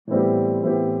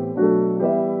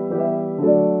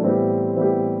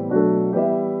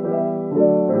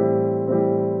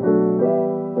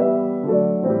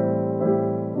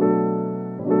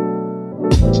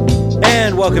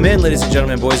welcome in, ladies and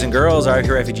gentlemen, boys and girls, our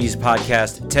Arca Refugees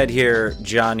podcast. Ted here,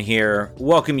 John here,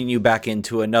 welcoming you back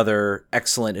into another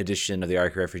excellent edition of the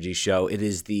Arca Refugees show. It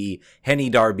is the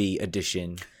Henny Darby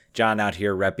edition. John out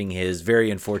here repping his very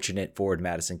unfortunate Forward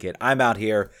Madison kid. I'm out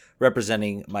here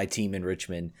representing my team in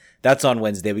Richmond. That's on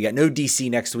Wednesday. We got no DC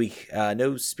next week.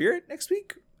 No Spirit next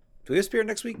week? Do we have Spirit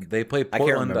next week? They play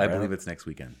Portland. I believe it's next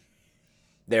weekend.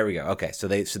 There we go. Okay, so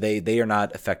they are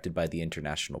not affected by the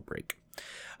international break.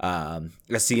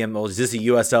 SCM, is this a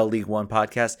USL League One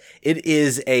podcast? It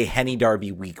is a Henny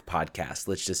Darby week podcast.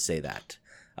 Let's just say that.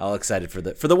 All excited for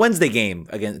the Wednesday game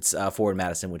against Forward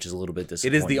Madison, which is a little bit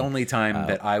disappointing. It is the only time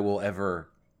that I will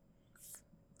ever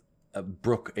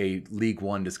brook a League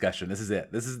One discussion. This is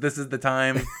it. This is the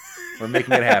time we're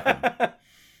making it happen.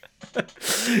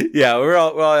 Yeah, we're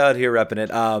all out here repping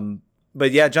it.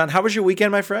 But yeah, John, how was your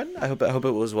weekend, my friend? I hope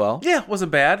it was well. Yeah, it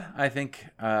wasn't bad. I think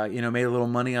made a little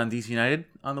money on DC United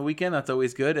on the weekend. That's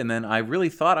always good. And then I really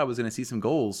thought I was going to see some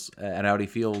goals at Audi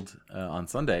Field on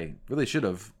Sunday. Really should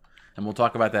have, and we'll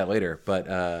talk about that later. But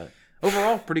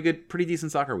overall, pretty good, pretty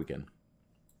decent soccer weekend.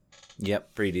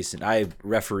 Yep, pretty decent. I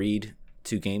refereed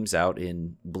 2 games out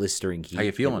in blistering heat. How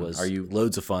you feeling? Are you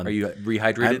loads of fun? Are you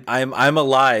rehydrated? I'm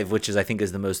alive, which is I think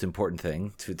is the most important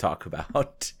thing to talk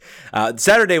about.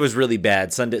 Saturday was really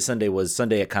bad. Sunday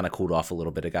it kind of cooled off a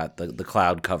little bit. It got the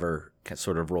cloud cover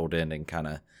sort of rolled in and kind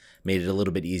of made it a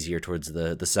little bit easier towards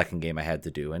the second game I had to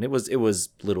do. And it was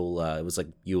little it was like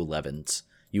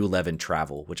U11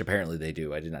 travel, which apparently they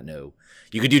do. I did not know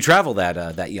you could do travel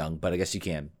that young, but I guess you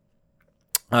can.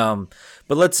 But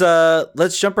let's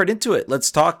jump right into it. Let's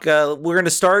talk. We're gonna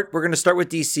start with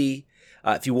DC.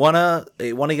 If you wanna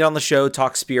get on the show,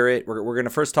 talk Spirit. We're gonna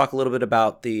first talk a little bit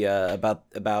about the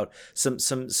about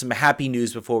some happy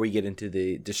news before we get into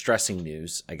the distressing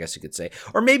news, I guess you could say,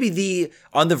 or maybe the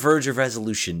on the verge of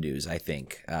resolution news. I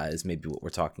think is maybe what we're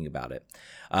talking about it.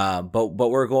 But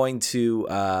we're going to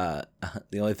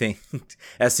the only thing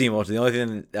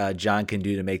John can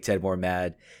do to make Ted more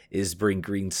mad is bring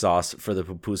green sauce for the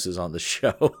pupusas on the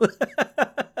show.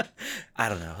 I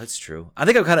don't know. It's true. I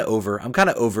think I'm kind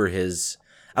of over his.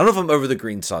 I don't know if I'm over the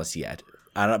green sauce yet.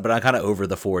 But I'm kind of over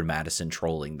the Forward Madison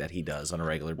trolling that he does on a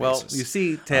regular basis. Well, you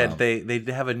see, Ted, they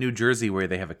have a New Jersey where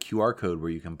they have a QR code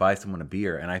where you can buy someone a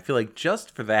beer, and I feel like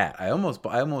just for that, I almost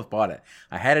bought it.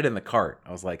 I had it in the cart.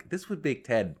 I was like, this would make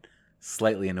Ted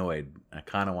slightly annoyed. I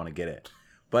kind of want to get it,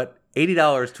 but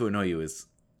 $80 to annoy you is,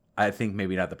 I think,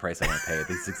 maybe not the price I want to pay at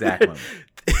this exact moment.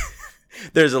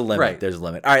 There's a limit. Right. There's a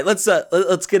limit. All right, let's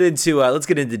get into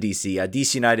DC.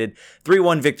 DC United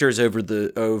 3-1 victors over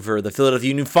the Philadelphia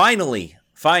Union. Finally.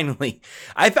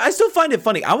 I still find it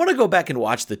funny. I want to go back and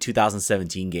watch the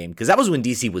 2017 game because that was when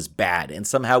DC was bad and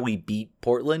somehow we beat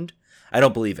Portland. I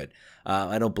don't believe it.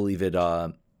 I don't believe it at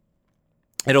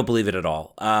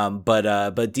all. But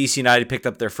DC United picked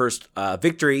up their first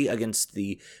victory against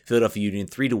the Philadelphia Union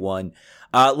 3-1.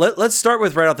 Let's start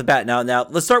with right off the bat. Now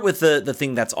let's start with the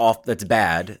thing that's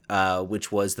bad,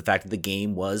 which was the fact that the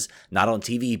game was not on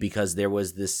TV because there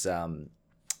was this.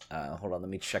 Hold on, let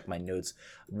me check my notes.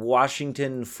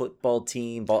 Washington football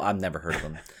team. I've never heard of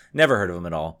them. Never heard of them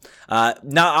at all.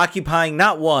 Now occupying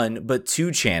not one but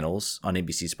 2 channels on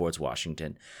NBC Sports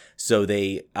Washington. So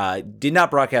they did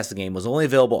not broadcast the game. Was only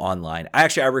available online. I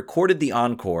recorded the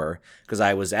encore because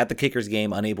I was at the Kickers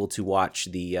game, unable to watch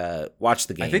the game.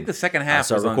 I think the second half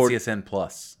was on CSN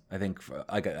Plus. I think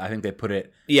they put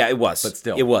it. Yeah, it was. But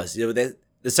still, it was.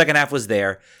 The second half was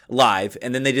there live,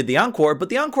 and then they did the encore. But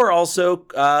the encore also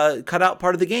cut out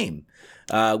part of the game,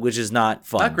 which is not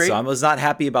fun. Not great. So I was not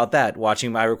happy about that.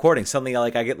 Watching my recording, something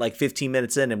like I get like 15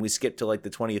 minutes in, and we skip to like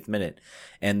the 20th minute,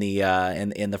 and the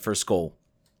and the first goal.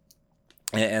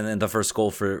 And then the first goal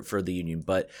for the Union.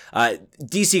 But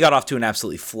DC got off to an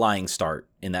absolutely flying start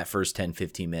in that first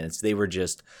 10-15 minutes. They were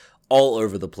just all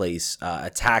over the place,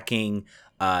 attacking.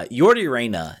 Yordi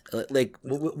Reyna,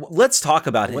 let's talk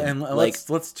about him. And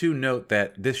let's too note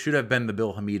that this should have been the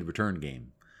Bill Hamid return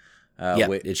game.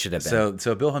 It should have been.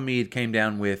 So Bill Hamid came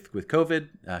down with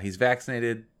COVID. He's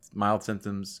vaccinated, mild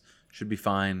symptoms, should be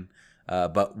fine,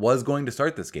 but was going to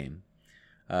start this game.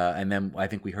 And then I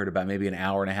think we heard about maybe an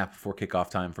hour and a half before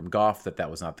kickoff time from Goff that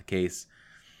was not the case.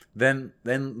 Then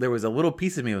there was a little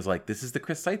piece of me that was like, this is the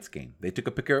Chris Seitz game. They took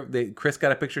a picture. Chris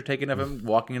got a picture taken of him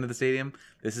walking into the stadium.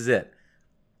 This is it.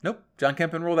 Nope. John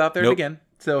Kempin rolled out there again.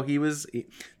 So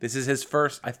this is his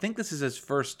first. I think this is his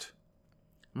first.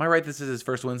 Am I right? This is his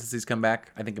first win since he's come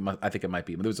back. I think it might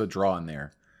be. But there was a draw in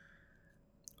there.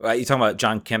 You talking about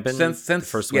John Kempen? Since the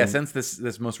first win? since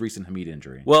this most recent Hamid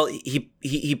injury. Well,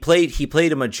 he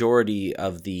played a majority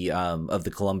of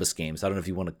the Columbus games. I don't know if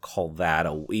you want to call that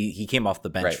he came off the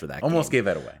bench for that. Almost game. gave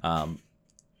that away.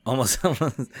 Almost,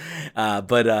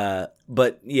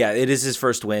 but yeah, it is his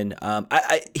first win.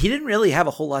 He didn't really have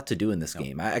a whole lot to do in this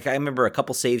game. I remember a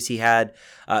couple saves he had.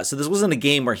 So this wasn't a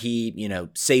game where he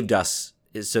saved us,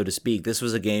 so to speak. This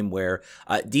was a game where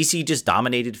DC just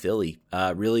dominated Philly.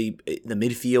 Really, the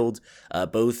midfield,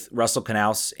 both Russell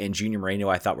Canouse and Junior Moreno,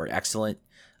 I thought were excellent,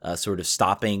 sort of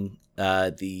stopping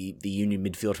the Union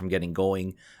midfield from getting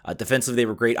going. Defensively, they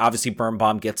were great. Obviously,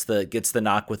 Birnbaum gets the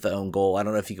knock with the own goal. I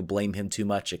don't know if you could blame him too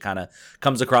much. It kind of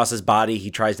comes across his body. He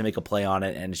tries to make a play on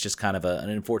it, and it's just kind of an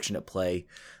unfortunate play.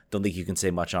 Don't think you can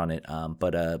say much on it.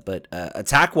 But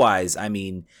attack wise, I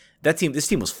mean, this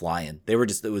team was flying. It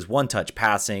was one touch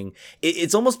passing.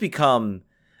 It's almost become.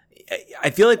 I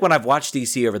feel like when I've watched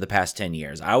DC over the past 10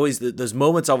 years, those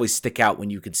moments always stick out when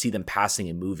you could see them passing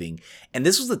and moving. And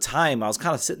this was the time I was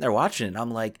kind of sitting there watching it, and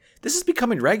I'm like, this is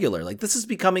becoming regular. Like, this is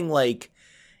becoming like,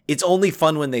 it's only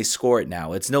fun when they score it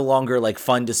now. It's no longer like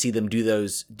fun to see them do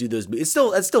those. It's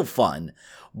still fun,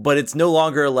 but it's no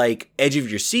longer like edge of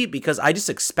your seat because I just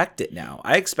expect it now.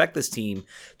 I expect this team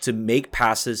to make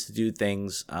passes, to do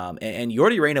things. And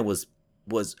Yordi Reyna was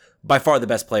by far the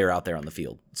best player out there on the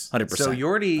field, 100%. So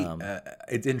Yordi,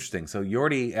 it's interesting. So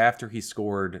Yordi, after he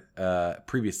scored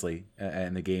previously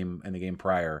in the game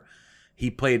prior,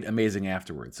 he played amazing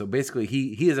afterwards. So basically,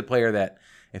 he is a player that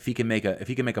if he can make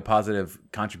a positive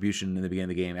contribution in the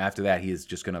beginning of the game, after that he's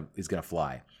gonna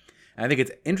fly. And I think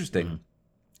it's interesting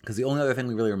because the only other thing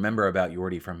we really remember about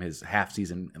Yordi from his half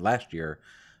season last year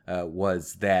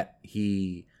was that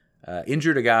he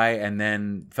injured a guy and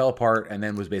then fell apart and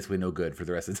then was basically no good for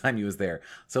the rest of the time he was there.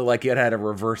 So like he had a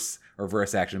reverse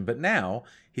action. But now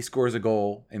he scores a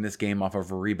goal in this game off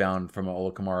of a rebound from an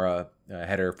Ola Kamara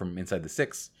header from inside the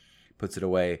 6, puts it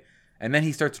away. And then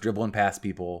he starts dribbling past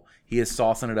people. He is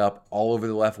saucing it up all over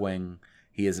the left wing.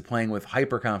 He is playing with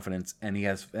hyper confidence, and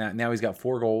now he's got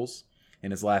 4 goals in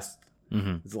his last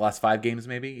 5 games.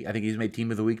 Maybe I think he's made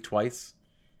Team of the Week twice.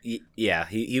 Yeah,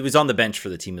 he was on the bench for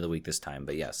the Team of the Week this time,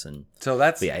 but yes, and so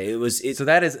that's So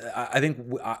that is, I think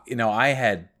I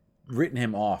had written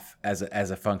him off as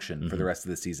a function for the rest of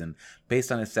the season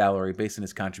based on his salary, based on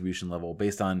his contribution level,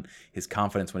 based on his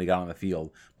confidence when he got on the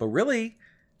field. But really,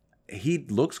 he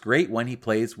looks great when he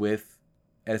plays with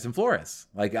Edison Flores.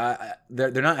 Like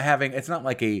they're not having. It's not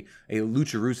like a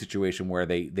Lucharu situation where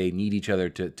they need each other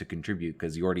to contribute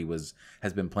because Yordi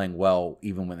has been playing well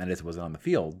even when Edison wasn't on the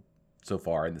field so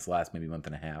far in this last maybe month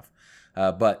and a half.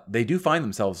 But they do find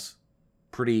themselves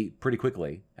pretty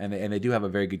quickly, and they do have a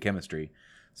very good chemistry.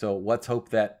 So let's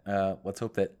hope that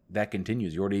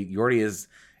continues. Yordi is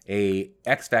a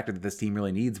X factor that this team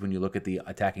really needs when you look at the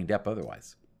attacking depth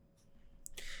otherwise.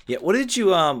 Yeah, what did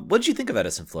you think of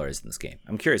Edison Flores in this game?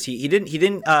 I'm curious. He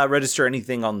didn't register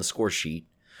anything on the score sheet.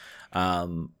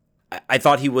 I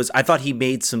thought he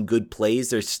made some good plays.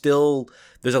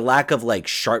 There's a lack of like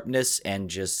sharpness and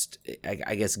just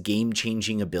I guess game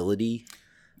changing ability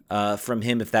from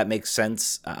him, if that makes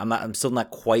sense. I'm still not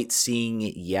quite seeing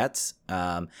it yet.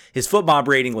 His FootMob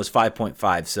rating was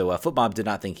 5.5, so FootMob did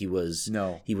not think he was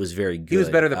very good. He was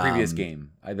better the previous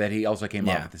game that he also came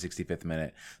off at the 65th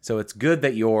minute. So it's good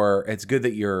that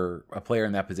you're a player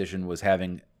in that position was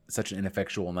having such an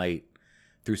ineffectual night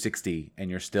through 60, and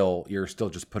you're still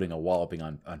just putting a walloping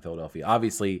on Philadelphia.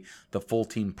 Obviously, the full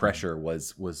team pressure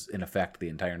was in effect the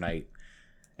entire night.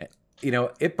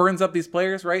 It burns up these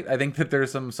players, right? I think that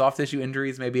there's some soft tissue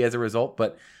injuries maybe as a result,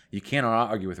 but you cannot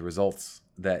argue with the results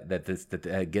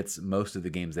that gets most of the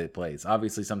games that it plays.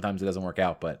 Obviously, sometimes it doesn't work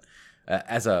out, but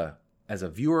as a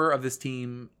viewer of this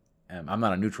team, I'm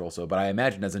not a neutral, but I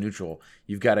imagine as a neutral,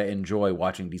 you've got to enjoy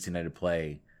watching DC United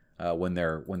play when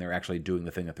they're actually doing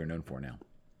the thing that they're known for now.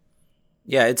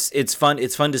 Yeah, it's fun.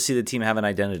 It's fun to see the team have an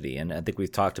identity, and I think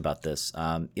we've talked about this.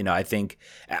 I think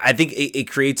it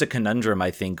creates a conundrum.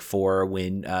 I think for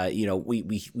when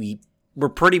we're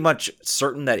pretty much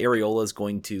certain that Areola is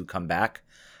going to come back.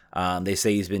 They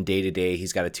say he's been day to day.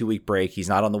 He's got a 2-week break. He's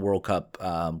not on the World Cup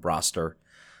roster.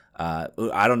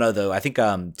 I don't know though. I think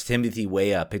Timothy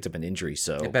Weah picked up an injury,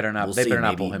 so they better not. They better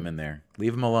not pull him in there.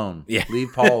 Leave him alone. Yeah,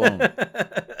 leave Paul alone.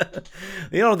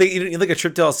 You think a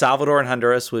trip to El Salvador and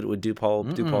Honduras would do Paul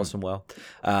some well.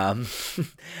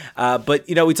 But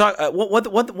we talk.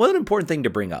 One important thing to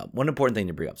bring up.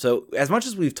 So as much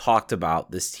as we've talked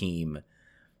about this team,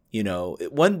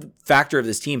 one factor of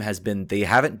this team has been they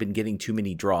haven't been getting too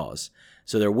many draws.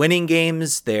 So they're winning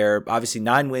games. They're obviously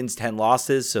 9 wins, 10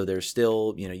 losses. So they're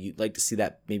still, you'd like to see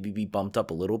that maybe be bumped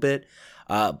up a little bit.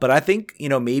 But I think,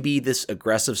 maybe this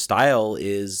aggressive style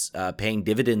is paying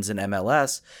dividends in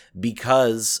MLS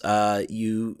because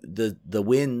the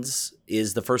wins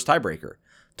is the first tiebreaker.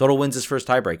 Total wins is first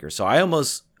tiebreaker. So I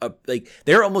almost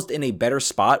they're almost in a better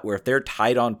spot where if they're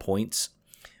tied on points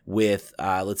with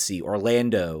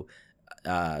Orlando,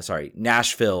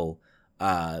 Nashville,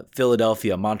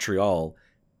 Philadelphia, Montreal,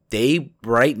 they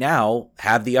right now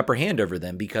have the upper hand over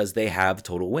them because they have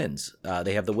total wins.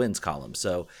 They have the wins column.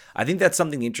 So I think that's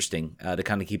something interesting to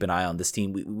kind of keep an eye on. This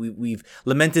team, we've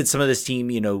lamented some of this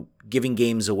team, giving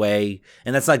games away,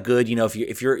 and that's not good.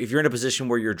 If you're in a position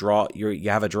where you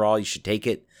have a draw, you should take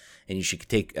it. And you should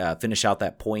finish out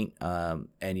that point. And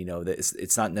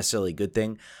it's not necessarily a good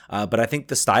thing. But I think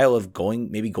the style of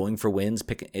going for wins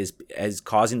is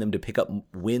causing them to pick up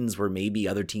wins where maybe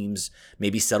other teams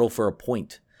maybe settle for a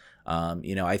point.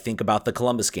 I think about the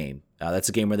Columbus game. That's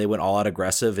a game where they went all out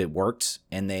aggressive. It worked,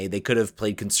 and they could have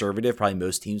played conservative. Probably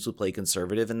most teams would play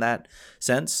conservative in that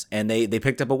sense, and they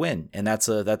picked up a win, and that's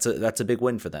a big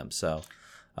win for them. So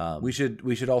we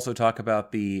should also talk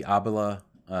about the Abila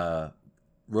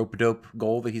rope-a-dope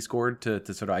goal that he scored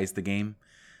to sort of ice the game.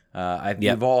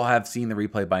 We've all have seen the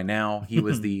replay by now. He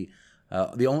was the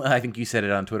only, I think you said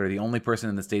it on Twitter, the only person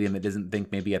in the stadium that doesn't think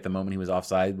maybe at the moment he was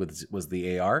offside was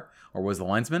the AR or was the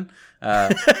linesman.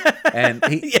 And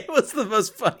it was the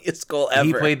most funniest goal ever.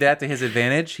 He played that to his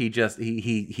advantage. He just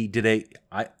he did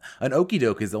an okey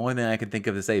doke is the only thing I can think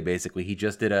of to say. Basically, he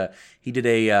just did a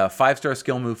 5-star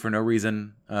skill move for no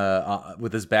reason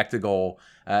with his back to goal,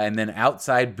 and then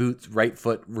outside boots, right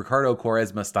foot, Ricardo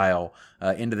Quaresma style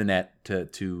into the net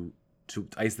to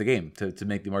ice the game to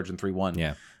make the margin 3-1.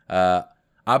 Yeah.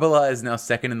 Abila is now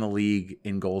second in the league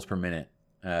in goals per minute,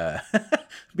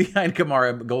 behind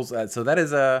Kamara goals. So that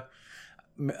is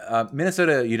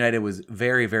Minnesota United was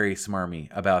very, very smarmy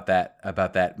about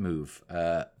that move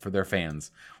for their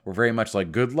fans. We're very much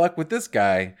like, good luck with this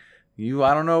guy.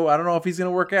 I don't know if he's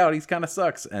going to work out. He's kind of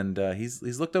sucks, and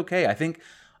he's looked okay. I think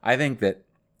that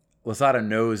Losada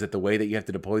knows that the way that you have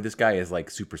to deploy this guy is like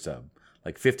super sub,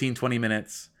 like 15, 20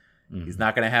 minutes. Mm-hmm. He's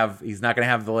not gonna have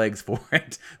the legs for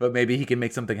it, but maybe he can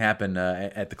make something happen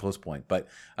at the close point. But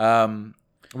and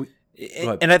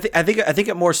I think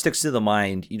it more sticks to the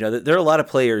mind. There are a lot of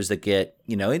players that get,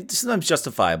 it's sometimes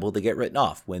justifiable. They get written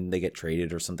off when they get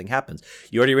traded or something happens.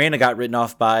 Yordi Reyna got written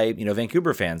off by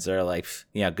Vancouver fans. They're like,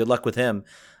 good luck with him,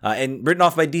 and written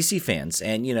off by DC fans,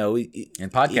 and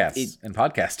and podcasts and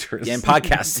podcasters, and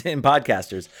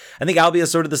podcasters. I think Albia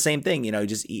is sort of the same thing.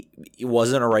 It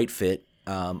wasn't a right fit.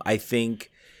 I think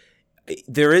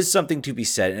there is something to be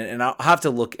said, and I'll have to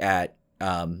look at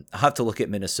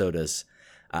Minnesota's.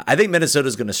 I think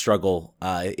Minnesota's going to struggle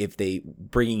if they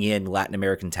bringing in Latin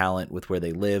American talent with where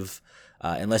they live,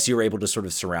 unless you're able to sort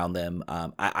of surround them.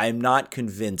 I'm not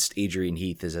convinced Adrian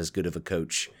Heath is as good of a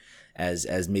coach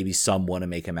as maybe some want to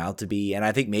make him out to be, and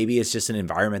I think maybe it's just an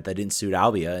environment that didn't suit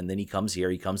Albia, and then he comes to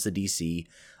DC.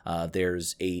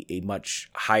 There's a much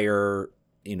higher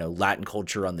Latin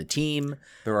culture on the team.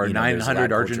 There are 900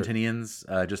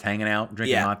 Argentinians just hanging out,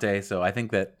 drinking mate. So I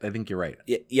think you're right.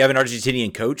 You have an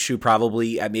Argentinian coach who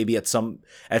probably maybe at some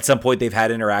point they've had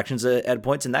interactions at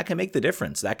points, and that can make the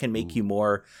difference. That can make you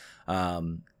more.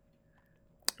 Was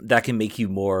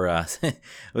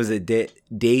it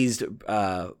dazed?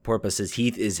 Porpa says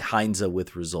Heath is Heinze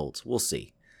with results. We'll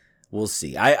see.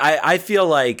 I feel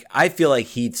like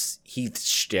Heath's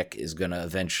shtick is going to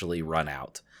eventually run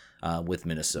out. With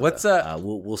Minnesota,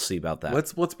 we'll see about that.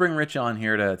 Let's bring Rich on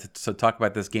here to talk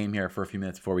about this game here for a few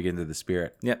minutes before we get into the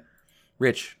spirit. Yeah,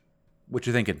 Rich, what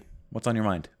you thinking? What's on your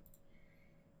mind?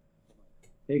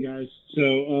 Hey guys,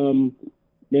 so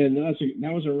man,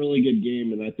 that was a really good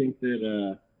game, and I think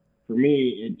that for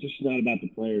me, it's just not about the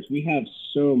players. We have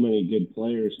so many good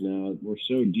players now. We're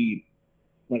so deep,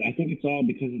 but I think it's all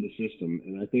because of the system.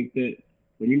 And I think that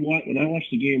when I watched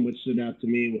the game, what stood out to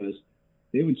me was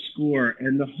they would score,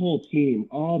 and the whole team,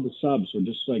 all the subs were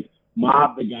just like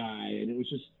mob the guy, and it was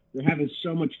just they're having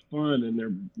so much fun, and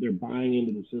they're buying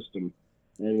into the system.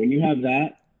 And when you have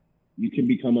that, you can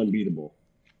become unbeatable.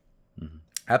 Mm-hmm.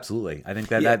 Absolutely, I think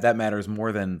that matters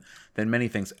more than many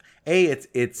things. It's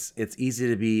easy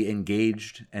to be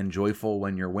engaged and joyful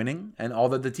when you're winning, and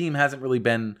although the team hasn't really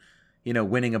been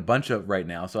winning a bunch of right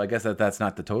now, so I guess that's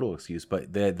not the total excuse,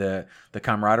 but the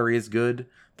camaraderie is good.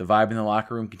 The vibe in the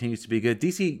locker room continues to be good.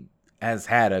 DC has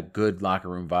had a good locker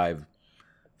room vibe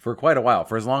for quite a while,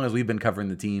 for as long as we've been covering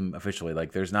the team officially.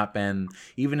 Like, there's not been,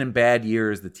 even in bad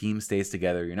years, the team stays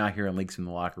together. You're not hearing leaks from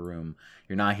the locker room.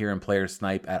 You're not hearing players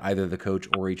snipe at either the coach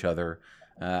or each other.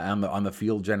 On the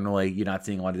field, generally, you're not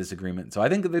seeing a lot of disagreement. So I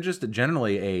think that they're just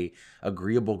generally a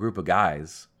agreeable group of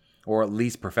guys, or at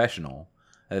least professional,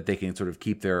 that they can sort of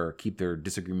keep their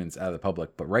disagreements out of the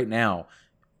public. But right now,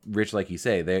 Rich, like you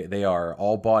say, they are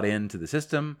all bought into the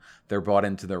system. They're bought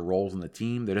into their roles in the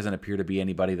team. There doesn't appear to be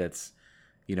anybody that's,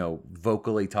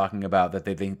 vocally talking about that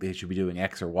they think they should be doing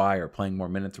X or Y or playing more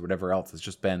minutes or whatever else. It's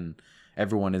just been,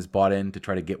 everyone is bought in to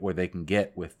try to get where they can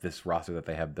get with this roster that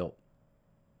they have built.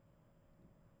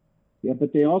 Yeah,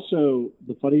 but they also,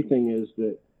 the funny thing is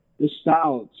that this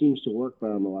style seems to work for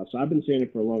MLS. I've been saying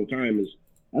it for a long time, is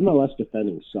MLS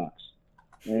defending sucks.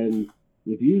 And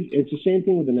it's the same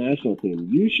thing with the national team.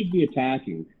 You should be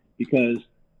attacking, because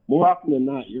more often than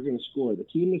not, you're going to score. The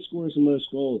team that scores the most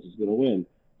goals is going to win.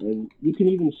 And you can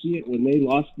even see it when they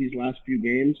lost these last few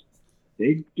games.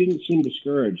 They didn't seem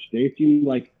discouraged. They seemed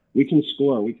like, we can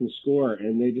score,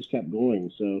 and they just kept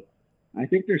going. So I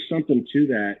think there's something to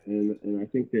that, and I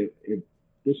think that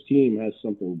this team has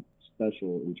something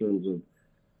special in terms of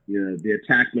the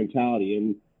attack mentality.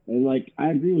 And like, I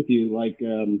agree with you. Like,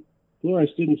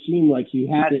 Flores didn't seem like he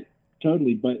had it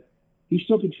totally, but he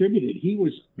still contributed. He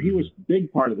was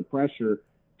big part of the pressure,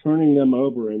 turning them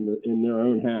over in their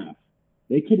own half.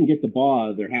 They couldn't get the ball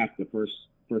out of their half the first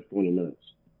 20 minutes,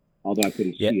 although I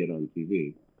couldn't see it on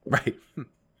TV. Right.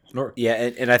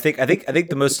 Yeah, and I think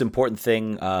the most important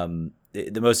thing,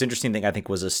 the most interesting thing, I think,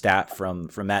 was a stat from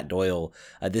Matt Doyle.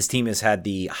 This team has had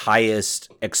the highest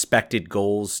expected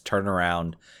goals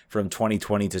turnaround from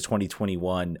 2020 to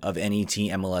 2021 of any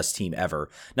MLS team ever.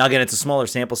 Now, again, it's a smaller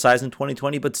sample size in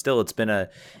 2020, but still, it's been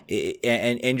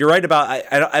and you're right about,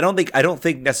 I don't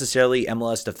think necessarily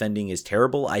MLS defending is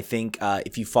terrible. I think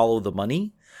if you follow the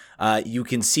money, you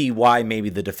can see why maybe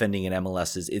the defending in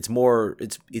MLS it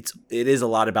is a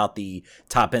lot about the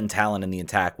top end talent in the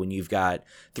attack. When you've got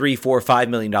 $3, $4, $5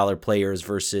 million players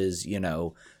versus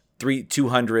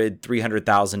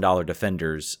 $300,000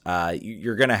 defenders,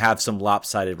 you're going to have some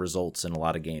lopsided results in a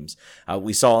lot of games.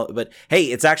 We saw, but hey,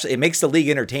 it makes the league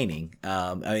entertaining.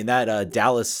 That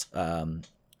Dallas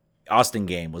Austin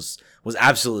game was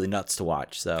absolutely nuts to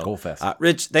watch. So Goal fest.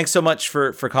 Rich, thanks so much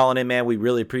for calling in, man. We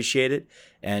really appreciate it.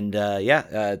 And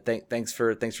thanks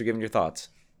for giving your thoughts.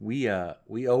 We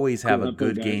always have a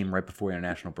good game right before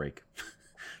international break.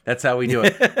 That's how we do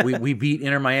it. we beat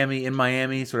Inter Miami in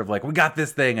Miami, sort of like, we got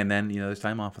this thing, and then there's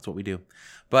time off. That's what we do.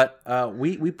 But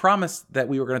we promised that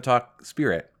we were going to talk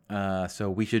Spirit, so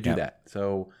we should do that.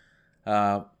 So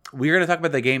we're going to talk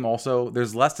about the game also.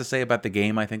 There's less to say about the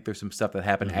game. I think there's some stuff that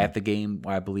happened at the game.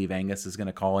 I believe Angus is going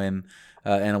to call in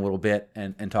a little bit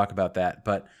and talk about that.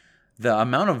 But the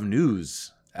amount of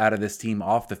news out of this team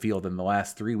off the field in the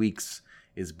last 3 weeks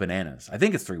is bananas. I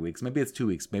think it's 3 weeks. Maybe it's 2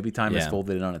 weeks. Maybe time has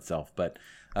folded in on itself. But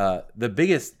the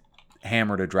biggest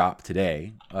hammer to drop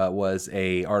today was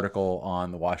a article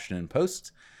on the Washington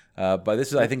Post. But this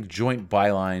is, I think, joint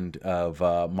byline of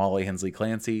Molly Hensley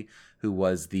Clancy, who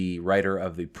was the writer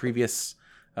of the previous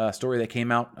story that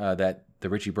came out, that the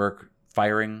Richie Burke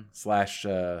firing /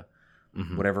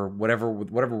 whatever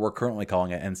we're currently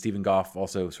calling it, and Stephen Goff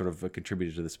also sort of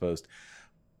contributed to this post.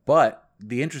 But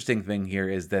the interesting thing here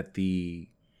is that the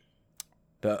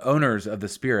owners of the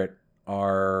Spirit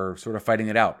are sort of fighting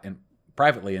it out, and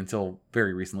privately until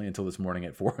very recently, until this morning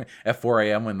at 4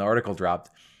 a.m. when the article dropped.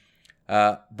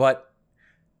 How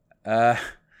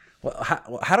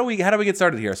do we get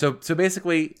started here? So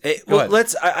basically, I want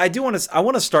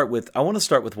to start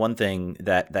with one thing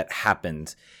that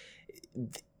happened.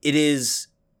 It is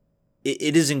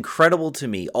incredible to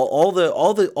me, all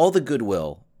the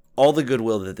goodwill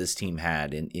that this team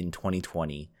had in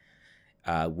 2020,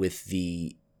 with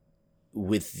the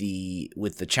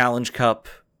Challenge Cup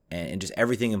and just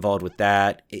everything involved with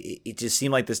that. It just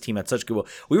seemed like this team had such goodwill.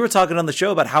 We were talking on the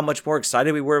show about how much more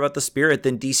excited we were about the Spirit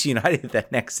than DC United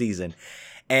that next season.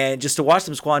 And just to watch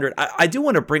them squander it, I do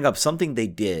want to bring up something they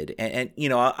did. And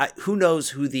who knows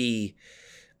who the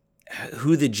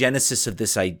genesis of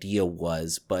this idea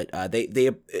was, but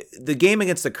the game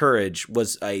against the Courage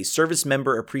was a service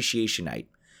member appreciation night.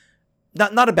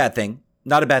 Not a bad thing.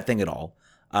 Not a bad thing at all.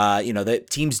 The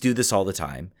teams do this all the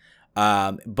time.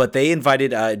 But they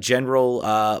invited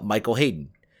General Michael Hayden,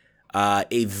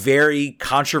 a very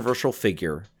controversial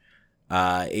figure,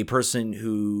 a person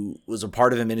who was a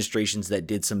part of administrations that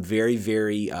did some very,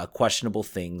 very questionable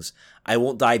things. I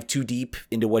won't dive too deep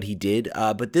into what he did,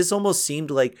 but this almost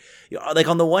seemed like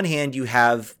on the one hand, you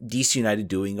have DC United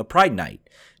doing a Pride night,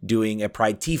 doing a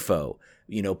Pride Tifo,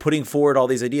 putting forward all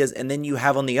these ideas, and then you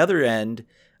have on the other end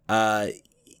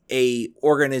a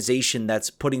organization that's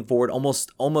putting forward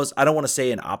almost I don't want to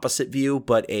say an opposite view,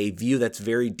 but a view that's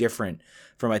very different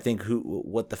from I think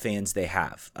what the fans they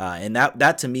have, and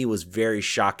that to me was very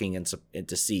shocking and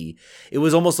to see. It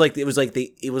was almost like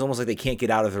they can't get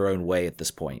out of their own way at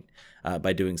this point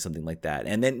by doing something like that.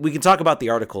 And then we can talk about the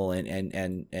article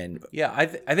and yeah, I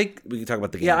think we can talk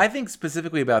about the game. Yeah, I think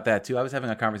specifically about that too. I was having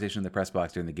a conversation in the press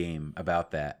box during the game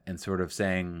about that and sort of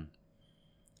saying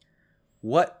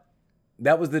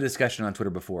that was the discussion on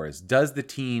Twitter before, is does the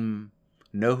team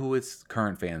know who its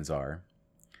current fans are?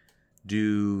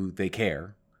 Do they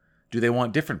care? Do they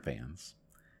want different fans?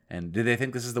 And do they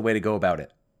think this is the way to go about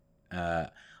it?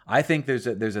 I think there's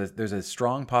a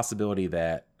strong possibility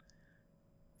that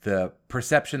the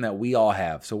perception that we all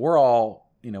have, so we're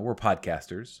all, we're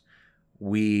podcasters.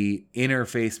 We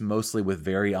interface mostly with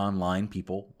very online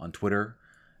people on Twitter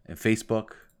and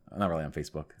Facebook. Not really on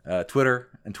Facebook.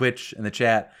 Twitter and Twitch and the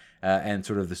chat. And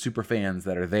sort of the super fans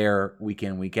that are there week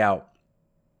in, week out.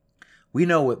 We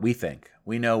know what we think.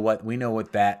 We know what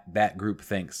that group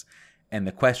thinks. And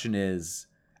the question is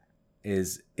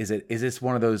this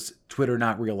one of those Twitter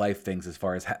not real life things, as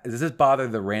far as does this bother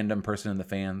the random person in the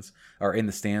fans or in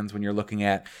the stands when you're looking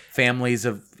at families,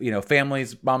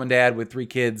 mom and dad with 3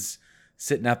 kids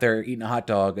sitting out there eating a hot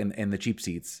dog in the cheap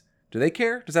seats? Do they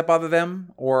care? Does that bother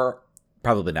them? Or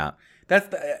probably not.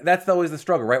 That's always the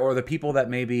struggle, right? Or the people that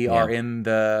maybe are in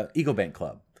the Eagle Bank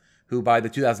Club who buy the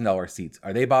 $2,000 seats.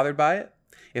 Are they bothered by it?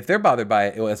 If they're bothered by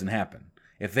it, it doesn't happen.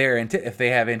 If they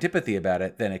have antipathy about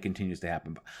it, then it continues to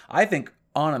happen. But I think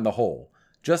on the whole,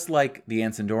 just like the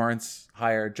Anson Dorrance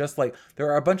hire, just like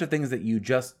there are a bunch of things that you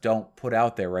just don't put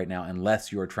out there right now unless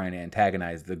you're trying to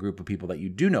antagonize the group of people that you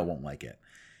do know won't like it.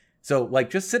 So,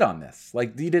 just sit on this.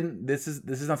 This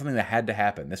is not something that had to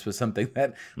happen. This was something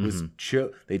that was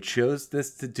they chose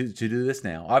this to do this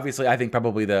now. Obviously, I think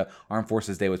probably the Armed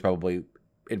Forces Day was probably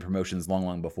in promotions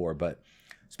long before. But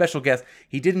special guest,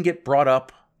 he didn't get brought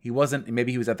up. He wasn't.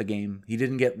 Maybe he was at the game.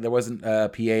 There wasn't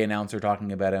a PA announcer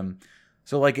talking about him.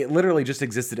 So it literally just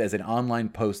existed as an online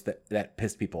post that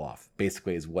pissed people off.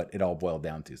 Basically, is what it all boiled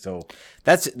down to. So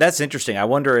that's interesting. I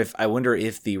wonder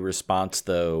if the response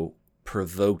though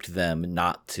provoked them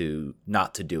not to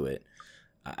do it.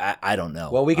 I don't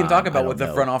know. Well, we can talk about what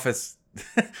the front office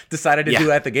decided to do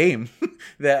at the game.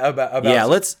 About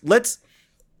let's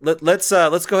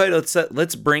go ahead.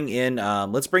 Let's bring in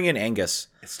Angus,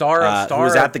 star who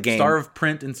was at the game, star of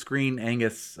print and screen.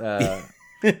 Angus,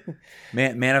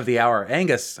 man of the hour.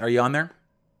 Angus, are you on there?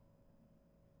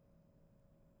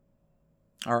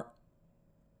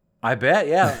 I bet.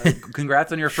 Yeah.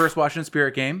 Congrats on your first Washington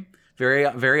Spirit game. Very,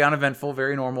 very uneventful,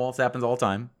 very normal. This happens all the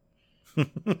time.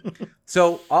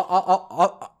 So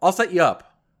I'll set you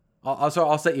up.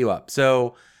 I'll set you up.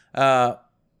 So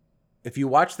if you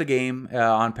watch the game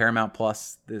on Paramount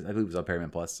Plus, I believe it was on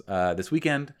Paramount Plus this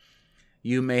weekend,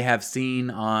 you may have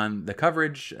seen on the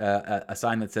coverage a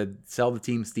sign that said "Sell the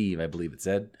team, Steve." I believe it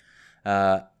said.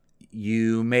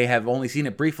 You may have only seen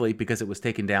it briefly because it was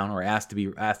taken down or asked to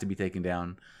be taken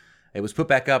down. It was put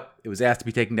back up. It was asked to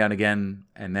be taken down again.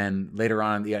 And then later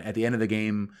on at the end of the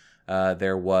game,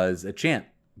 there was a chant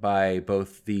by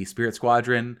both the Spirit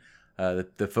Squadron,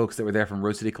 the folks that were there from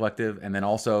Rose City Collective, and then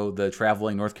also the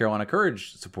traveling North Carolina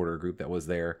Courage supporter group that was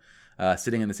there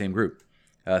sitting in the same group,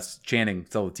 chanting,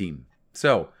 "Sell the team."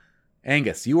 So,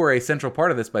 Angus, you were a central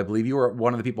part of this, but I believe you were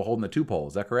one of the people holding the 2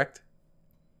 poles. Is that correct?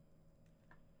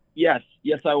 Yes,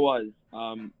 I was.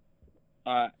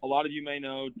 A lot of you may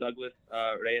know Douglas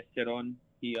Reyes Ceron.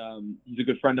 He's a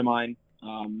good friend of mine.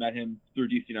 Met him through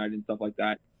DC United and stuff like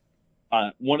that.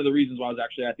 One of the reasons why I was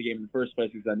actually at the game in the first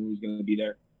place is I knew he was going to be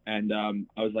there. And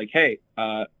I was like, hey,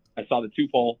 I saw the 2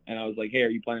 pole, and I was like, hey, are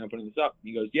you planning on putting this up? And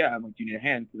he goes, yeah. I'm like, do you need a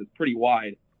hand? Because it's pretty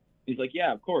wide. He's like,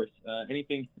 yeah, of course.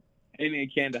 Anything I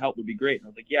can to help would be great. And I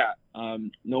was like, yeah,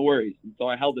 no worries. And so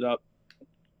I held it up.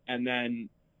 And then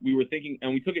we were thinking,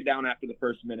 and we took it down after the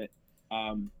first minute.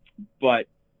 But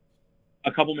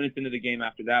a couple minutes into the game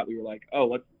after that, we were like, oh,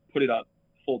 let's put it up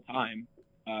full time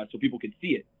so people could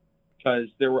see it. Because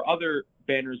there were other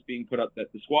banners being put up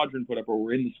that the squadron put up or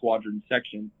were in the squadron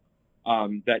section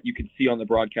that you could see on the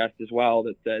broadcast as well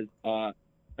that says,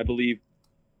 I believe,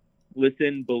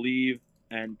 listen, believe,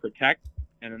 and protect.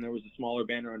 And then there was a smaller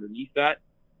banner underneath that.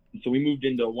 And so we moved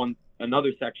into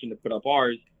another section to put up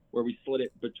ours where we split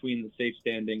it between the safe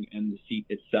standing and the seat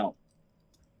itself.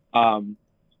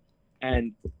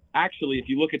 And actually, if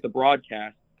you look at the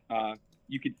broadcast,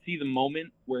 you could see the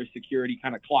moment where security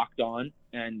kind of clocked on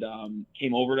and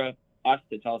came over to us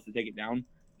to tell us to take it down.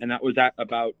 And that was at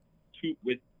about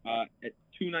at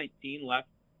 2:19 left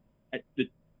at the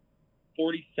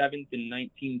 47th and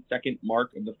 19-second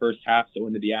mark of the first half, so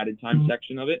into the added time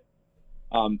section of it,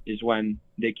 is when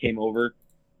they came over,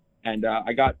 and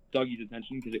I got Dougie's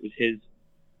attention because it was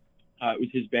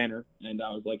his banner, and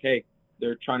I was like, "Hey,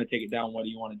 they're trying to take it down. What do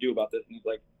you want to do about this?" And he's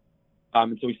like,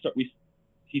 and so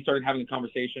he started having a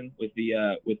conversation with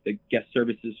the guest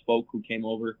services folk who came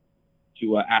over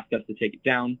to ask us to take it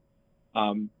down.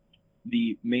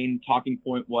 The main talking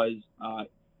point was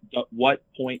what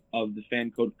point of the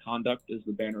fan code of conduct does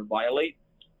the banner violate?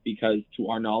 Because to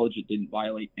our knowledge, it didn't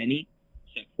violate any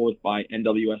set forth by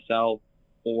NWSL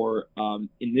or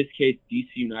in this case, DC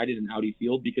United and Audi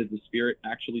Field, because the Spirit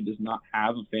actually does not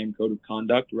have a fan code of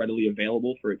conduct readily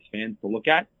available for its fans to look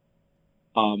at,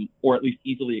 or at least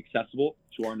easily accessible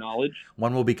to our knowledge.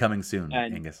 One will be coming soon,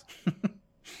 And Angus.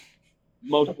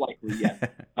 Most likely, yes.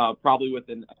 Probably with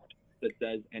an that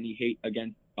says any hate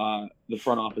against the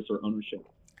front office or ownership.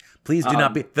 Please do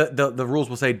not be. The rules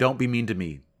will say, "Don't be mean to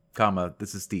me, comma.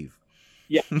 This is Steve."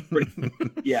 Yeah,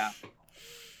 yeah.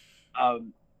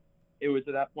 It was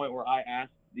at that point where I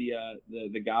asked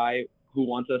the guy who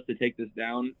wants us to take this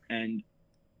down, and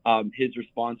his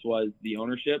response was the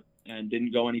ownership, and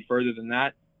didn't go any further than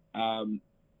that.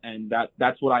 And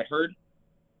that's what I heard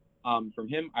from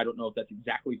him. I don't know if that's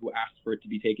exactly who asked for it to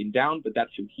be taken down, but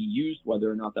that's who he used.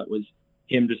 Whether or not that was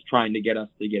him just trying to get us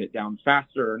to get it down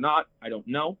faster or not, I don't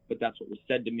know, but that's what was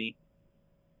said to me.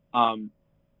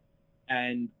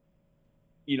 And,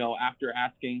 you know, after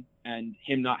asking and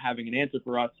him not having an answer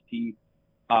for us, he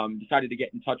decided to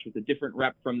get in touch with a different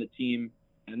rep from the team.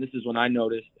 And this is when I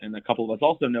noticed, and a couple of us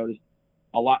also noticed,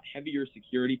 a lot heavier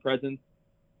security presence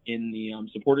in the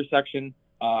supporter section.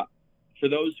 For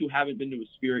those who haven't been to a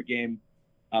Spirit game,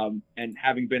 and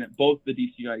having been at both the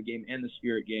DC United game and the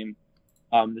Spirit game,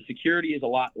 the security is a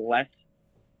lot less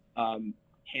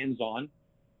hands-on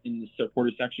in the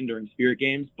supporter section during Spirit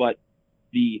games, but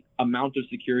the amount of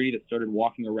security that started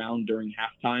walking around during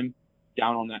halftime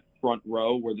down on that front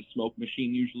row where the smoke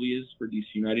machine usually is for DC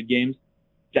United games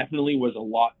definitely was a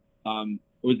lot.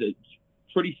 It was a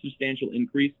pretty substantial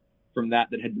increase from that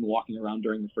had been walking around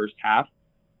during the first half.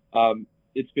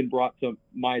 It's been brought to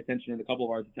my attention and a couple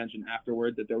of our attention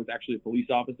afterward that there was actually a police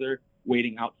officer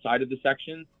waiting outside of the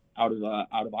section, out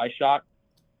of eye shot,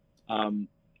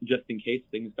 just in case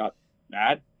things got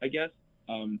bad, I guess,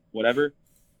 whatever.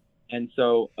 And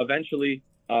so eventually,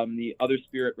 the other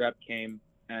Spirit rep came,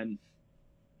 and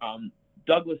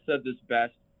Douglas said this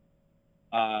best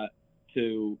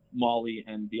to Molly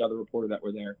and the other reporter that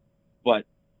were there, but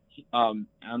I'm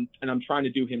trying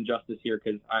to do him justice here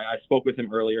because I spoke with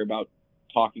him earlier about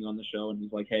talking on the show, and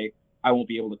he's like, "Hey, I won't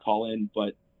be able to call in,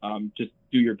 but just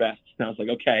do your best." And I was like,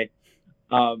 "Okay."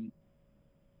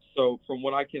 So from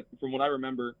what I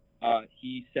remember,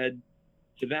 he said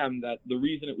to them that the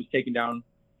reason it was taken down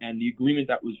and the agreement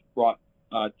that was brought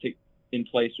in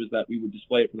place was that we would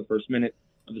display it for the first minute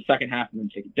of the second half and then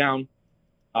take it down,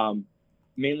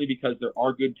 mainly because there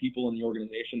are good people in the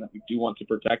organization that we do want to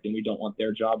protect, and we don't want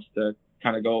their jobs to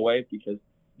kind of go away because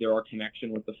there are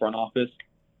connection with the front office.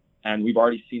 And we've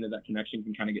already seen that connection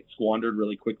can kind of get squandered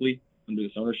really quickly under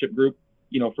this ownership group,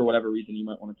 you know, for whatever reason you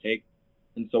might want to take.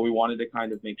 And so we wanted to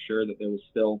kind of make sure that there was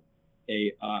still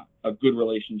a good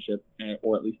relationship,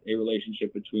 or at least a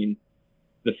relationship between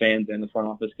the fans and the front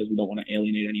office, because we don't want to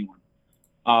alienate anyone.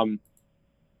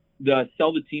 The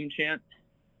sell the team chant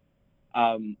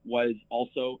was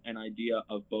also an idea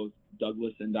of both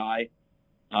Douglas and I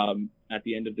at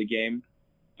the end of the game.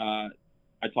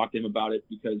 I talked to him about it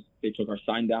because they took our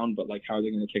sign down, but like, how are they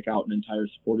going to kick out an entire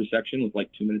supporter section with like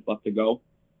 2 minutes left to go?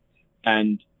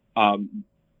 And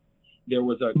there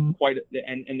was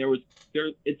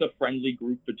it's a friendly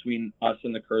group between us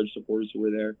and the Courage supporters who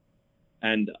were there.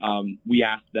 And we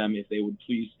asked them if they would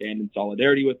please stand in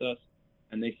solidarity with us.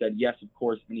 And they said, yes, of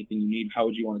course, anything you need. How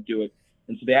would you want to do it?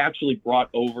 And so they actually brought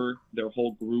over their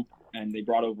whole group, and they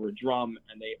brought over a drum,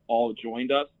 and they all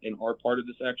joined us in our part of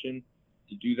the section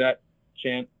to do that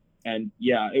chant. And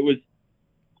yeah, it was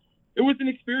an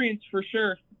experience for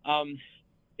sure.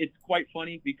 It's quite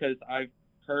funny because I've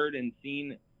heard and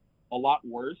seen a lot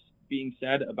worse being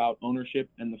said about ownership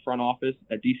and the front office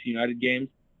at DC United games,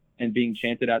 and being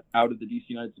chanted out of the DC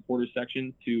United supporters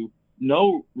section to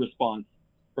no response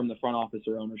from the front office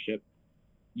or ownership.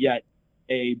 Yet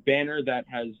a banner that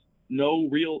has no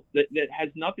real that has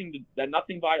nothing that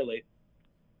nothing violates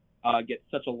gets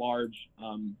such a large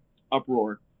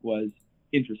uproar was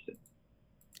interesting.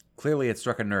 Clearly, it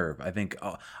struck a nerve. I think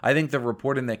the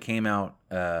reporting that came out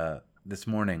this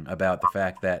morning about the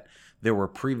fact that there were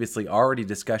previously already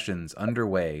discussions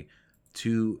underway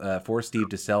for Steve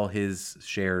to sell his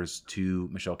shares to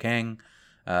Michelle Kang.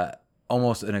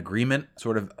 Almost an agreement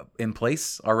sort of in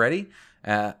place already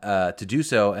to do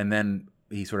so, and then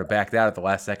he sort of backed out at the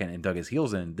last second and dug his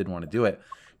heels in and didn't want to do it.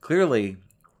 Clearly,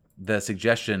 the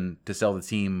suggestion to sell the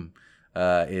team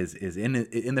is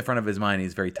in the front of his mind.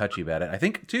 He's very touchy about it. I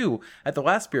think too at the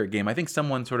last Spirit game, I think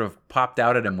someone sort of popped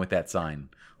out at him with that sign,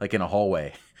 like in a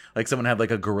hallway, like someone had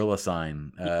like a gorilla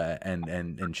sign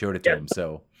and showed it to him.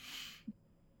 So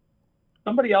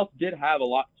somebody else did have a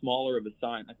lot smaller of a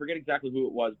sign. I forget exactly who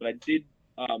it was, but I did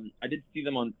see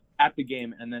them at the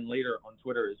game and then later on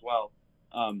Twitter as well.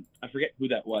 I forget who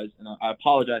that was, and I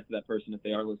apologize to that person if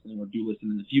they are listening or do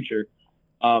listen in the future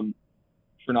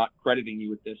for not crediting you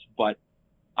with this. But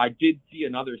I did see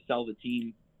another sell the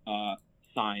team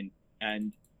sign,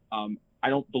 and I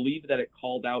don't believe that it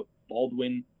called out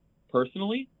Baldwin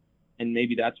personally, and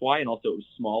maybe that's why. And also it was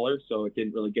smaller, so it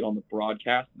didn't really get on the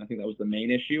broadcast. And I think that was the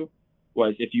main issue.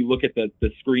 Was if you look at the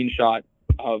screenshot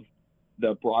of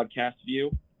the broadcast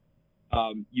view,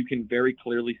 you can very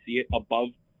clearly see it above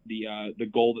the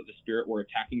goal that the Spirit were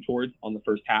attacking towards on the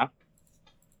first half.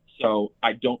 So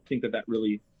I don't think that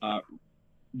really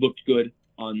looked good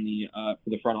on the for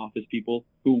the front office people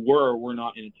who were or were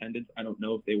not in attendance. I don't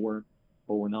know if they were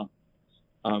or were not.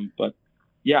 But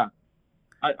yeah,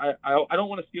 I don't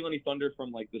want to steal any thunder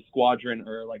from like the Squadron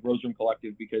or like Rose Room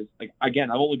Collective, because like again,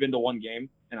 I've only been to one game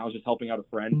and I was just helping out a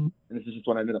friend, and this is just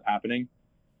what ended up happening.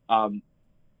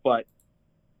 But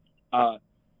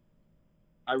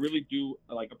I really do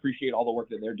like appreciate all the work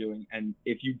that they're doing, and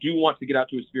if you do want to get out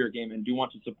to a Spirit game and do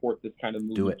want to support this kind of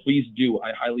movement, please do.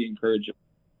 I highly encourage it.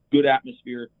 Good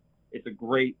atmosphere. It's a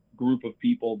great group of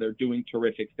people. They're doing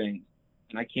terrific things,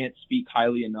 and I can't speak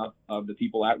highly enough of the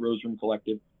people at Rose Room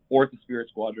Collective or at the Spirit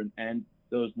Squadron and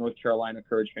those North Carolina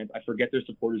Courage fans. I forget their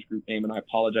supporters group name, and I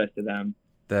apologize to them.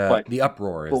 The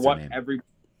Uproar is the name.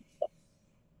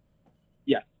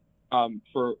 Yes.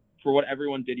 For what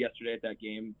everyone did yesterday at that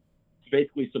game, to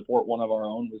basically support one of our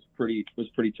own was pretty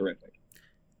terrific.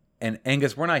 And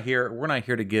Angus, we're not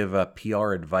here to give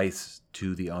PR advice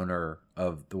to the owner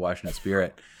of the Washington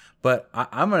Spirit, but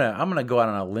I'm gonna go out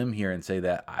on a limb here and say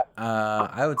that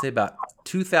I would say about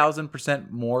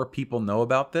 2,000% more people know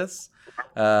about this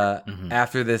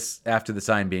after the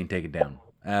sign being taken down.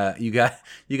 You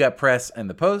got press in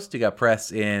the Post, you got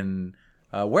press in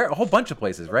where a whole bunch of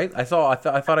places, right? I thought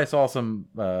I saw some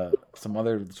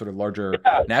other sort of larger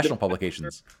national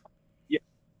publications. Yeah,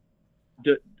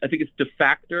 I think it's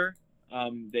Defactor.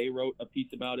 They wrote a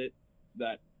piece about it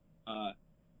that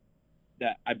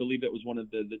I believe it was one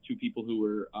of the two people who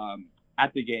were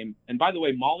at the game. And by the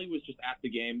way, Molly was just at the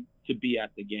game to be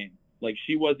at the game. Like,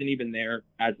 she wasn't even there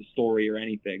as a story or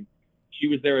anything. She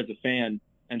was there as a fan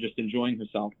and just enjoying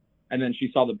herself. And then she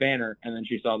saw the banner, and then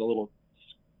she saw the little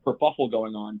kerfuffle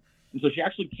going on. And so she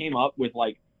actually came up with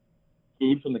like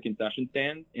food from the concession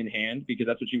stand in hand, because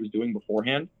that's what she was doing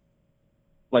beforehand.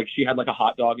 Like, she had like a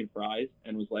hot dog and fries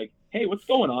and was like, "Hey, what's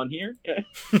going on here?"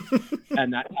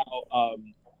 And that's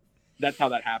how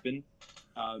that happened.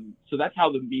 So that's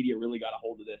how the media really got a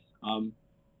hold of this.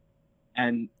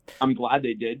 And I'm glad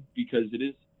they did, because it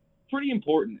is pretty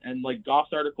important. And like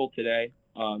Goff's article today,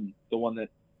 the one that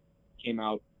came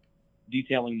out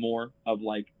detailing more of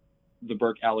like the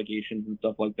Burke allegations and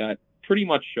stuff like that, pretty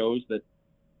much shows that,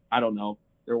 I don't know,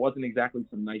 there wasn't exactly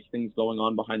some nice things going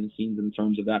on behind the scenes in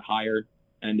terms of that hire.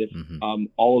 And if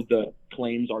all of the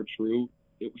claims are true,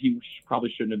 he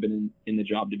probably shouldn't have been in the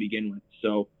job to begin with.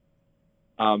 So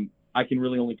I can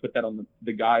really only put that on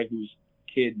the guy whose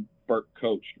kid Burke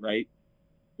coached, right?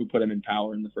 Who put him in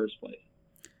power in the first place.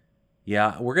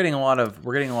 Yeah, we're getting a lot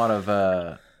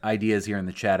of ideas here in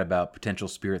the chat about potential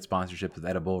Spirit sponsorships with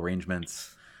edible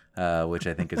arrangements, which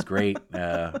I think is great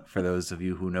for those of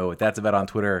you who know what that's about on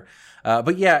Twitter.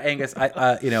 But yeah, Angus,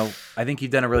 I think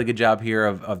you've done a really good job here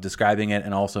of describing it,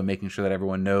 and also making sure that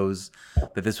everyone knows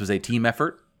that this was a team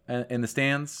effort in the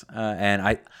stands. And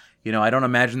I don't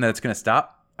imagine that it's going to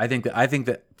stop. I think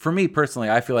that for me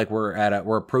personally, I feel like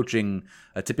we're approaching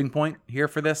a tipping point here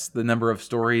for this. The number of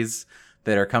stories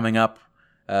that are coming up.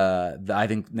 I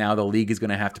think now the league is going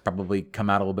to have to probably come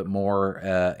out a little bit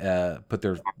more, put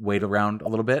their weight around a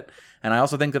little bit. And I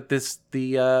also think that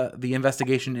the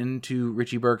investigation into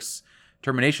Richie Burke's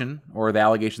termination, or the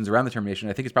allegations around the termination,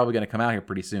 I think it's probably going to come out here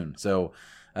pretty soon. So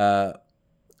keep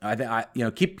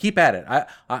at it.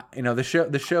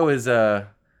 The show is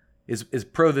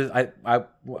pro this. I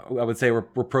would say we're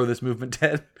pro this movement,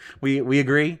 Ted. We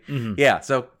agree. Mm-hmm. Yeah.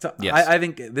 So yes. I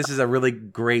think this is a really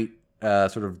great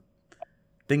sort of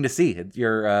thing to see.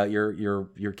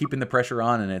 You're keeping the pressure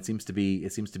on, and it seems to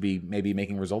be maybe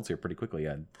making results here pretty quickly.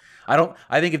 And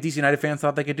I think if DC United fans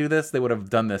thought they could do this, they would have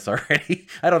done this already.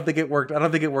 I don't think it worked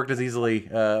as easily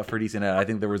for DC United. I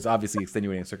think there was obviously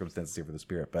extenuating circumstances here for the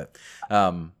Spirit. But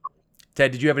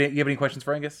Ted, did you have any questions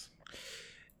for Angus?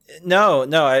 No,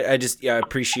 I just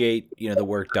appreciate the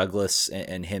work Douglas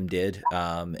and him did,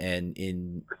 and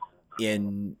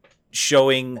in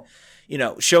showing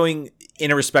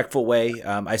in a respectful way.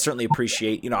 I certainly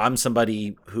appreciate. I'm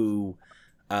somebody who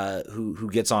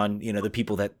gets on the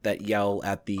people that yell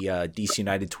at the DC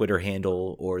United Twitter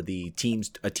handle or a team's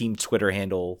Twitter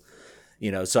handle.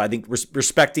 So I think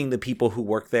respecting the people who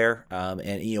work there,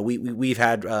 and we've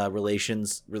had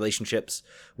relationships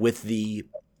with the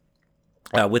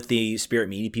Spirit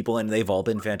Media people, and they've all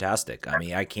been fantastic. I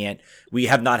mean, we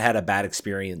have not had a bad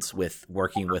experience with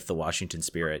working with the Washington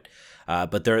Spirit,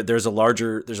 but there's a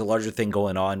larger thing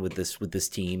going on with this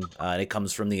team, and it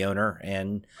comes from the owner.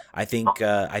 And I think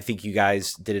you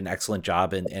guys did an excellent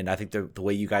job, and I think the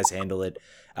way you guys handle it,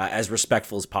 as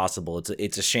respectful as possible.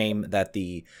 It's a shame that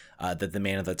the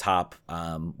man at the top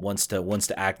wants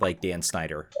to act like Dan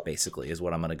Snyder, basically, is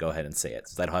what I'm going to go ahead and say it,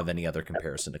 since I don't have any other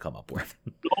comparison to come up with.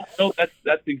 No,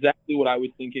 that's exactly what I was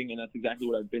thinking, and that's exactly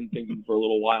what I've been thinking for a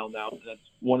little while now. And that's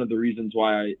one of the reasons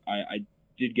why I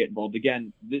did get involved.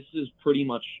 Again, this is pretty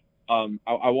much I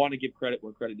want to give credit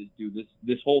where credit is due.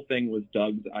 This whole thing was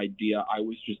Doug's idea. I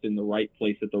was just in the right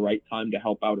place at the right time to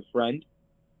help out a friend,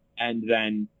 and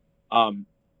then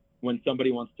when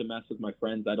somebody wants to mess with my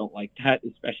friends, I don't like that,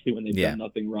 especially when they've done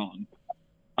nothing wrong.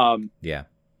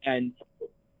 And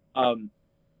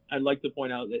I'd like to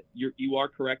point out that you are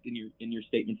correct in your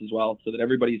statements as well, so that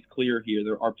everybody's clear here.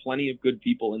 There are plenty of good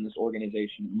people in this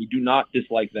organization. We do not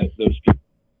dislike those people.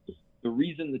 The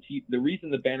reason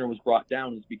the banner was brought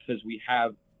down is because we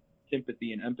have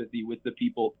sympathy and empathy with the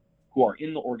people who are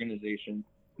in the organization,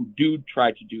 who do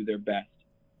try to do their best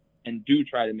and do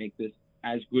try to make this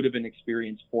as good of an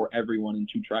experience for everyone and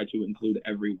to try to include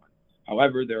everyone.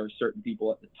 However, there are certain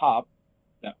people at the top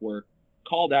that were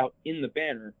called out in the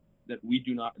banner that we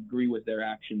do not agree with their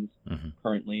actions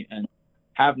currently, and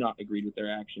have not agreed with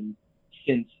their actions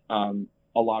since a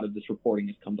lot of this reporting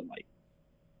has come to light.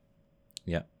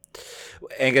 Yeah.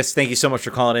 Angus, thank you so much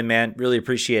for calling in, man. Really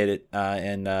appreciate it.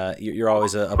 And you're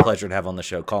always a pleasure to have on the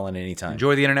show. Call in anytime.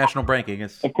 Enjoy the international break,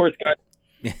 Angus. Of course, guys.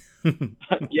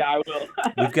 Yeah, I will.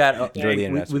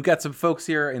 We've got some folks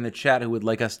here in the chat who would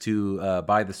like us to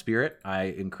buy the Spirit. I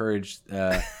encourage.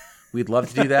 We'd love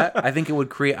to do that. I think it would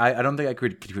create. I don't think I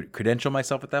could credential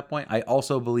myself at that point. I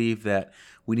also believe that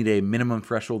we need a minimum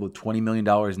threshold of $20 million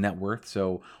net worth.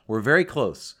 So we're very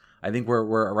close. I think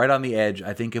we're right on the edge.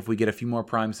 I think if we get a few more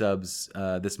Prime subs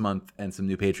this month and some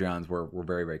new Patreons, we're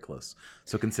very, very close.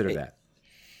 So consider that.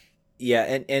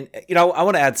 Yeah, and I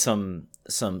want to add some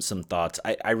thoughts.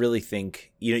 I really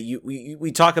think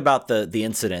we talk about the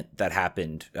incident that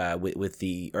happened with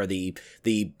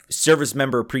the service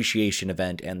member appreciation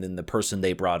event, and then the person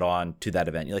they brought on to that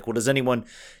event. You're like, well, does anyone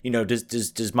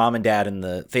does mom and dad and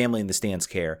the family in the stands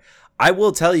care? I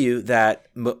will tell you that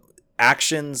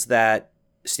actions that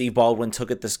Steve Baldwin took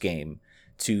at this game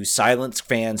to silence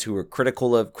fans who were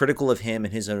critical of him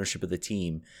and his ownership of the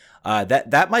team,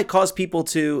 that might cause people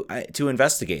to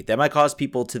investigate. That might cause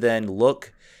people to then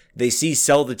look. They see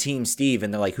 "Sell the Team Steve"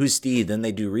 and they're like, "Who's Steve?" Then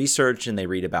they do research and they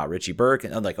read about Richie Burke,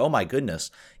 and I'm like, "Oh my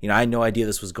goodness, I had no idea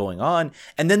this was going on."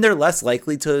 And then they're less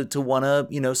likely to want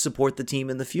to support the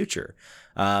team in the future.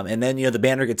 And then the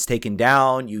banner gets taken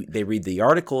down. They read the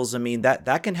articles. I mean,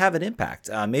 that can have an impact.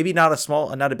 Maybe not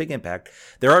a big impact.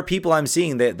 There are people I'm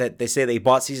seeing that they say they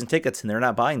bought season tickets and they're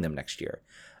not buying them next year.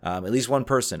 At least one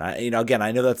person. Again,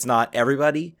 I know that's not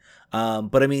everybody,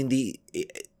 but I mean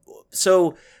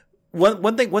so.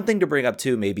 One thing to bring up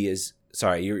too maybe is,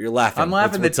 sorry, you're laughing. I'm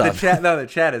laughing. What's the chat. No, the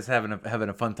chat is having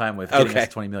a fun time with getting us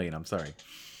 20 million. I'm sorry.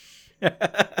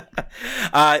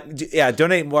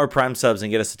 Donate more Prime subs and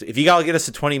get us. If you gotta get us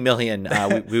to 20 million,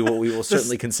 we will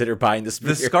certainly consider buying this.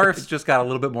 The scarves just got a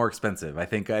little bit more expensive. I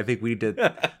think we need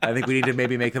to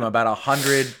maybe make them about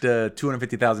 $100,000 to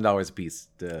 $250,000 a piece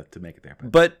to make it there.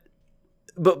 But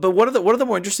one of the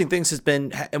more interesting things has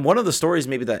been, and one of the stories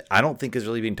maybe that I don't think is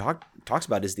really being talks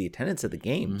about, is the attendance at the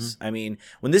games. I mean,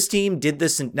 when this team did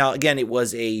this, and now again, it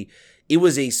was it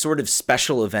was a sort of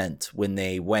special event when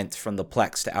they went from the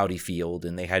Plex to Audi Field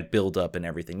and they had build up and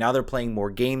everything. Now they're playing more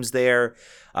games there,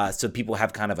 so people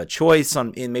have kind of a choice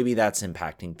on, and maybe that's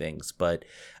impacting things. But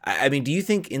I mean, do you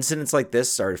think incidents like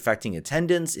this are affecting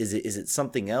attendance? Is it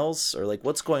something else, or like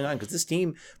what's going on? Because this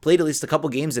team played at least a couple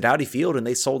games at Audi Field and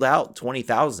they sold out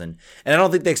 20,000. And I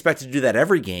don't think they expect to do that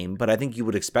every game, but I think you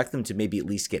would expect them to maybe at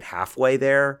least get halfway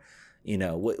there. You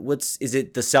know, is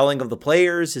it the selling of the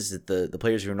players? Is it the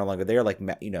players who are no longer there? Like,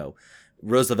 you know,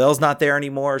 Rose Lavelle's not there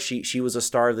anymore. She was a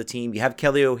star of the team. You have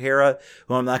Kelly O'Hara,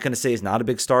 who I'm not going to say is not a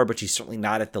big star, but she's certainly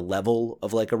not at the level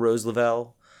of like a Rose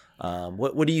Lavelle.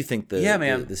 What do you think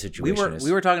the situation is?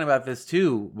 We were talking about this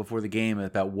too before the game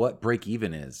about what break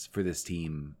even is for this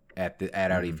team at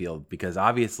Audi Field, because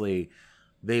obviously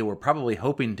they were probably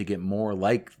hoping to get more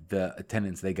like the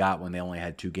attendance they got when they only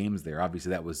had 2 games there. Obviously,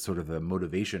 that was sort of the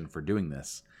motivation for doing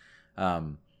this.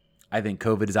 I think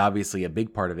COVID is obviously a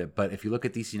big part of it, but if you look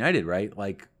at DC United, right,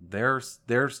 like they're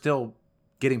still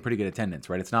getting pretty good attendance,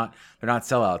 right? They're not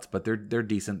sellouts, but they're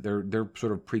decent. They're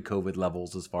sort of pre-COVID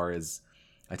levels as far as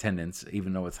attendance,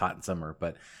 even though it's hot in summer.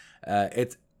 But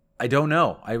I don't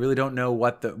know. I really don't know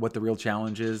what the real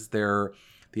challenge is.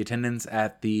 The attendance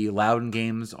at the Loudoun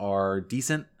games are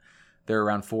decent. They're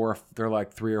around 4. They're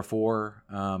like 3 or 4.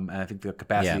 And I think the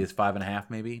capacity is 5.5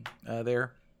 maybe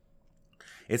there.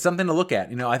 It's something to look at.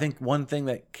 You know, I think one thing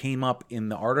that came up in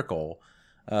the article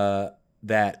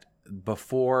that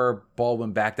before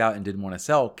Baldwin backed out and didn't want to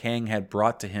sell, Kang had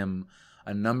brought to him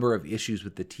a number of issues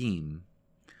with the team,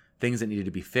 things that needed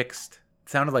to be fixed. It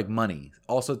sounded like money.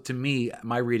 Also, to me,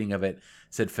 my reading of it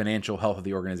said financial health of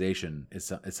the organization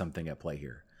is something at play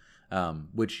here,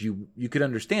 which you could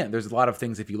understand. There's a lot of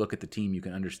things, if you look at the team, you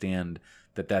can understand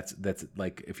that's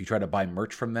like if you try to buy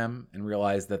merch from them and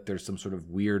realize that there's some sort of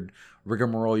weird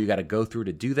rigmarole you got to go through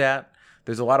to do that.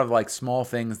 There's a lot of like small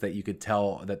things that you could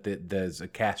tell that there's a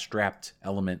cash-strapped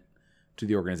element to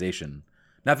the organization.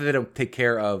 Not that they don't take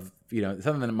care of, you know,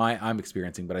 something that I'm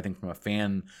experiencing, but I think from a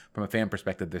fan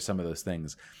perspective, there's some of those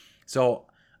things. So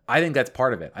I think that's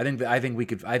part of it. I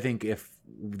think if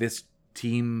this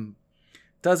team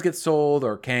does get sold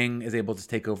or Kang is able to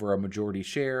take over a majority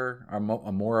share or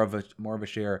more of a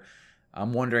share,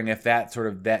 I'm wondering if that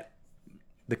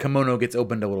the kimono gets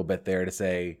opened a little bit there to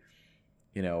say,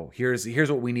 you know, here's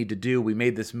what we need to do. We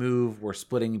made this move. We're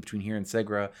splitting between here and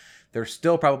Segra. They're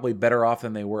still probably better off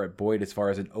than they were at Boyd as far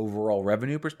as an overall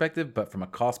revenue perspective, but from a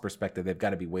cost perspective, they've got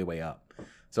to be way, way up.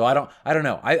 So I don't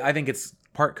know. I think it's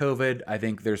part COVID. I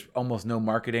think there's almost no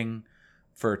marketing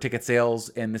for ticket sales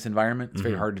in this environment. It's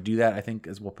very hard to do that, I think,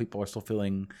 as well. People are still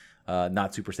feeling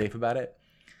not super safe about it.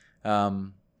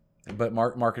 But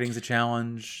marketing's a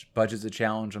challenge. Budget's a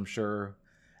challenge, I'm sure.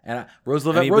 And Rose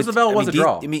Lavelle was a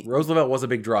draw. Rose Lavelle was a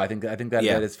big draw. I think that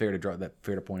is fair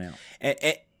to point out.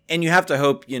 And you have to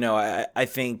hope, you know, I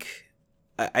think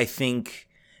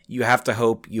you have to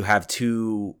hope you have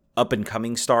 2 up and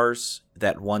coming stars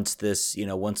that once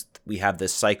we have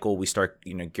this cycle, we start,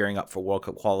 you know, gearing up for World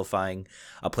Cup qualifying,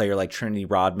 a player like Trinity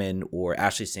Rodman or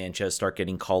Ashley Sanchez start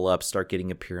getting call-ups, start getting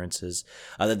appearances,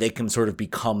 that they can sort of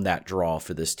become that draw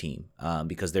for this team,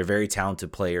 because they're very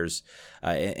talented players.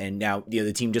 And now, you know,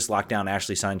 the team just locked down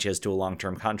Ashley Sanchez to a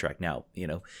long-term contract. Now, you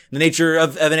know, the nature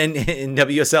of in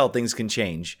WSL, things can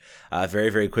change very,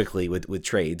 very quickly with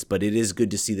trades, but it is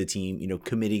good to see the team, you know,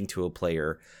 committing to a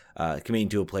player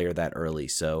that early.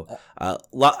 So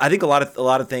I think a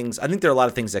lot of things. I think there are a lot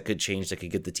of things that could change that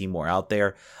could get the team more out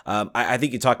there. I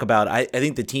think you talk about. I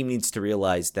think the team needs to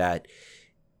realize that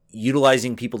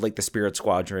utilizing people like the Spirit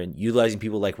Squadron, utilizing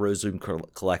people like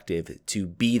Rosaloom Collective to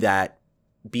be that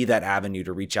avenue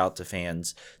to reach out to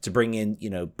fans, to bring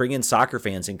in soccer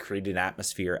fans and create an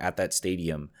atmosphere at that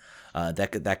stadium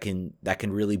that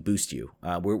can really boost you,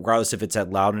 regardless if it's at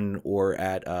Loudoun or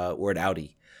at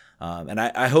Audi. And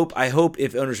I hope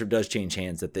if ownership does change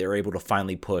hands that they're able to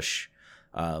finally push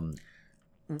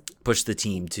the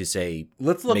team to say,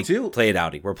 play it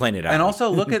Audi. We're playing it Audi. And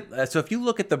also look at so if you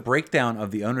look at the breakdown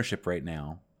of the ownership right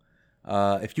now,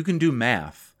 if you can do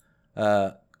math,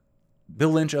 Bill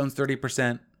Lynch owns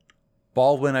 30%,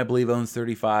 Baldwin I believe owns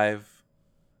 35%,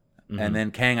 and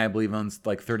then Kang I believe owns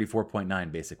like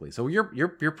 34.9 basically. So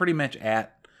you're pretty much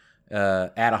at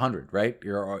 100, right?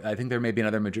 I think there may be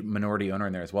another minority owner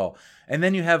in there as well. And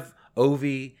then you have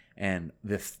Ovi and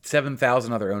the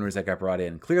 7,000 other owners that got brought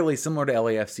in. Clearly, similar to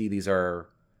LAFC, these are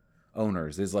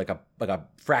owners. There's like a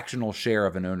fractional share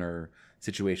of an owner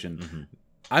situation.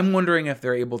 I'm wondering if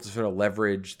they're able to sort of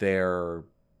leverage their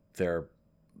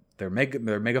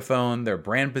megaphone, their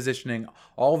brand positioning,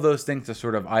 all of those things to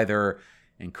sort of either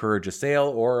encourage a sale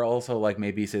or also like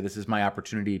maybe say, this is my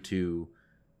opportunity to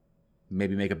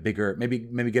maybe make a bigger,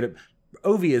 maybe get a.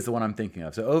 Ovi is the one I'm thinking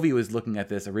of. So Ovi was looking at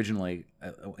this originally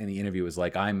in the interview, was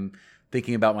like, I'm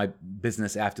thinking about my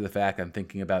business after the fact. I'm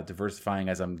thinking about diversifying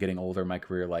as I'm getting older in my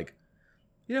career. Like,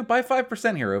 buy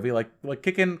 5% here, Ovi. Like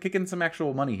kick in some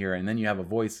actual money here, and then you have a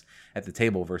voice at the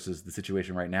table versus the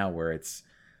situation right now where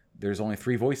there's only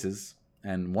 3 voices,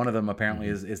 and one of them apparently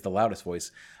is the loudest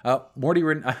voice. Morty,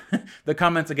 the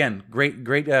comments again, great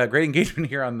engagement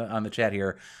here on the chat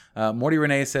here. Morty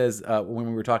Renee says when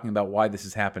we were talking about why this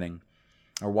is happening,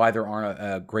 or why there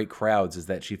aren't great crowds, is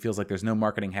that she feels like there's no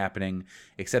marketing happening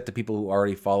except the people who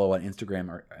already follow on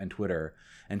Instagram and Twitter.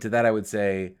 And to that, I would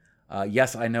say,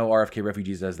 yes, I know RFK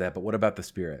Refugees does that, but what about the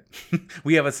Spirit?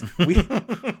 we have a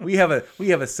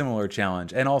similar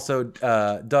challenge. And also,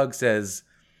 Doug says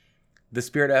the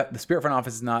Spirit front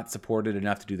office is not supported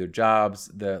enough to do their jobs.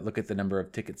 Look at the number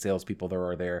of ticket salespeople there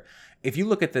are there. If you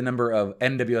look at the number of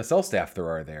NWSL staff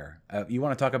there are there, you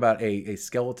want to talk about a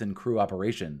skeleton crew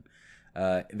operation.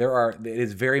 It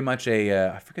is very much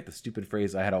I forget the stupid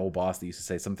phrase. I had an old boss that used to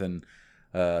say something,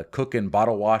 cook and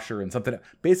bottle washer and something.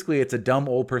 Basically, it's a dumb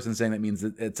old person saying that means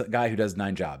that it's a guy who does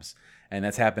 9 jobs. And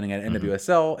that's happening at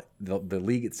NWSL, the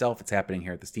league itself. It's happening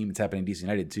here at this team. It's happening in DC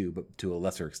United too, but to a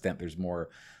lesser extent. There's more.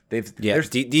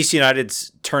 DC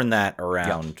United's turned that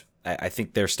around. Yeah. I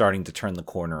think they're starting to turn the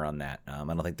corner on that. I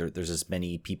don't think there's as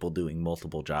many people doing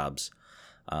multiple jobs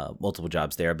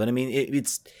there. But I mean,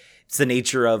 it's the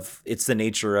nature of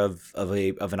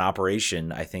an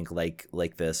operation. I think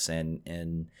like this,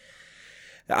 and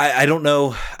I don't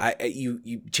know.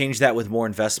 You change that with more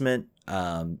investment.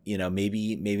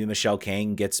 Maybe Michelle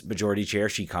Kang gets majority chair.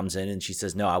 She comes in and she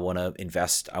says, no, I want to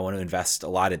invest a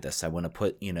lot in this. I want to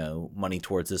put, money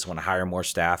towards this. I want to hire more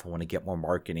staff. I want to get more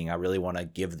marketing. I really want to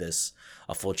give this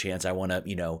a full chance. I want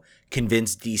to,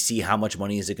 convince DC how much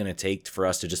money is it going to take for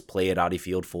us to just play at Audi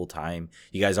Field full time.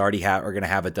 You guys already are going to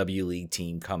have a W League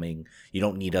team coming. You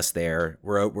don't need us there.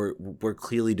 We're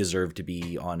clearly deserve to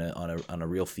be on a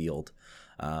real field,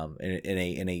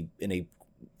 in a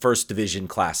first division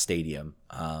class stadium.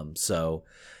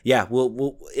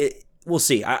 We'll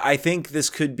see. I think this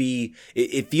could be,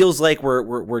 it feels like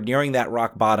we're nearing that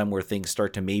rock bottom where things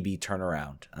start to maybe turn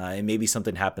around, and maybe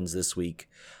something happens this week.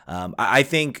 I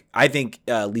think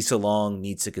Lisa Long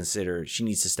needs to consider, she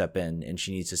needs to step in and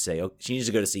she needs to say, she needs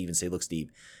to go to Steve and say, look, Steve,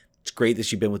 it's great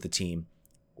that you've been with the team.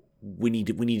 We need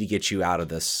to get you out of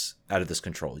this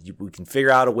control. We can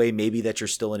figure out a way maybe that you're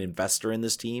still an investor in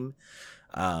this team.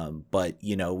 But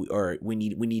we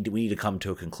need to come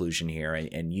to a conclusion here,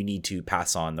 and you need to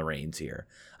pass on the reins here.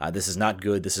 This is not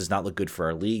good. This does not look good for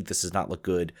our league. This does not look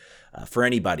good for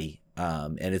anybody.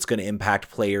 And it's going to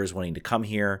impact players wanting to come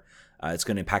here. It's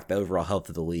going to impact the overall health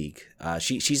of the league.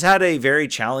 She's had a very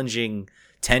challenging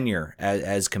tenure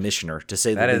as commissioner, to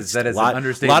say the least. That is an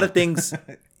understatement. A lot of things.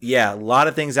 Yeah, a lot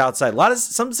of things outside.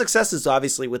 Some successes,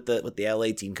 obviously, with the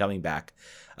LA team coming back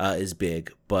is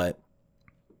big, but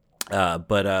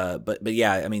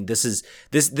yeah, I mean, this is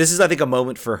I think a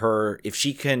moment for her, if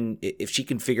she can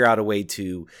figure out a way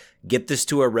to get this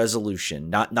to a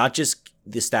resolution, not just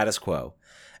the status quo.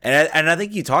 And I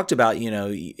think you talked about,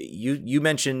 you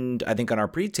mentioned, I think on our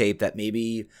pre-tape, that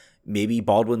maybe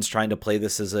Baldwin's trying to play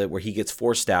this as where he gets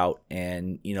forced out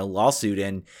and, lawsuit.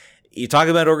 And you talk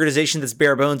about an organization that's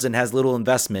bare bones and has little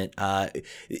investment.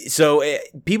 So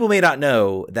people may not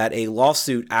know that a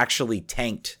lawsuit actually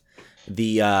tanked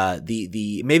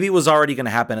the maybe it was already going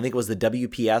to happen. I think it was the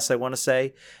WPS. I want to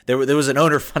say there was an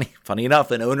owner, funny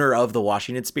enough, an owner of the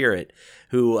Washington Spirit,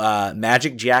 who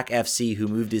Magic Jack FC, who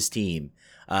moved his team,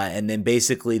 and then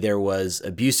basically there was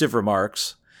abusive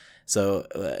remarks. So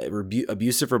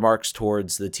abusive remarks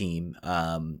towards the team,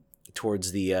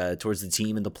 towards the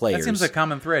team and the players. That seems a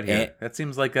common thread here. That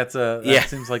seems like that's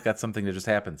something that just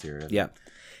happens here. Yeah.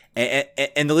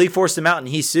 And the league forced him out, and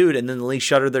he sued, and then the league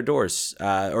shuttered their doors,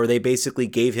 or they basically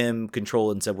gave him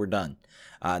control and said, "We're done."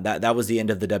 That was the end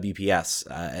of the WPS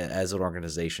as an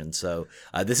organization. So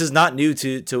this is not new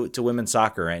to women's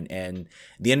soccer, and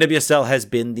the NWSL has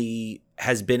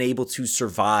been able to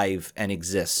survive and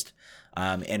exist.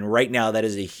 And right now, that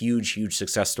is a huge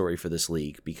success story for this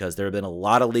league, because there have been a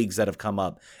lot of leagues that have come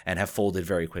up and have folded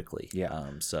very quickly. Yeah.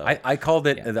 I called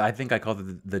it. Yeah. I think I called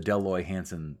it the Deloy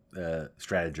Hansen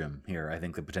stratagem here. I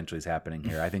think that potentially is happening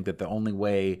here. I think that the only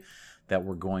way that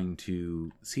we're going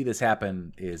to see this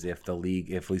happen is if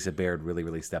Lisa Baird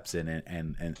really steps in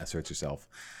and asserts herself.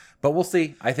 But we'll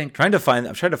see. I think I'm trying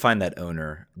to find that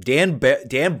owner, Dan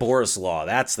Borislaw.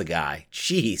 That's the guy.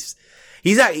 Jeez.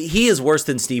 He is worse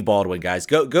than Steve Baldwin, guys.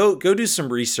 Go do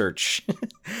some research.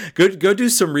 go do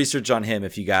some research on him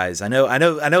if you guys. I know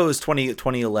it was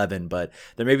 2011, but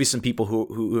there may be some people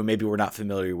who maybe were not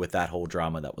familiar with that whole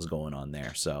drama that was going on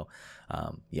there. So,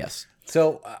 yes.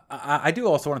 So I do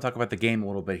also want to talk about the game a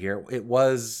little bit here. It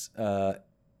was,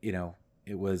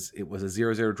 it was a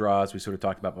 0-0 draw, as we sort of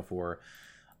talked about before.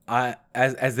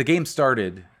 As the game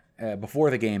started, before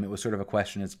the game, it was sort of a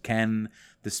question: is can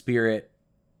the Spirit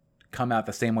come out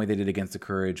the same way they did against the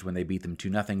Courage when they beat them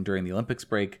 2-0 during the Olympics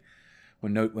break,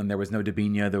 when there was no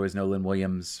Debinha, there was no Lynn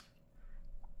Williams,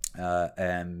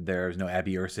 and there's no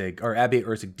Abby Erceg, or Abby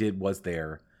Erceg was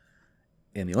there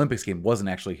in the Olympics game, wasn't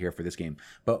actually here for this game.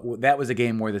 But that was a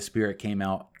game where the Spirit came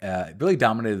out, really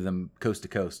dominated them coast to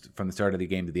coast from the start of the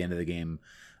game to the end of the game,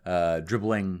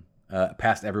 dribbling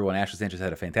past everyone. Ashley Sanchez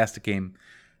had a fantastic game.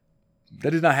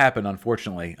 That did not happen,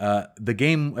 unfortunately. The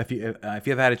game, if you have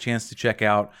had a chance to check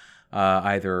out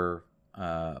either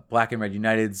Black and Red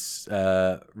United's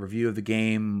review of the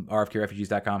game,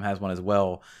 rfkrefugees.com has one as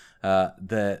well.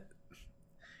 It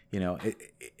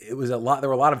was a lot. There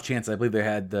were a lot of chances. I believe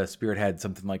the Spirit had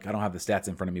something like, I don't have the stats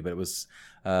in front of me, but it was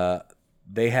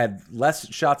they had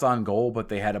less shots on goal, but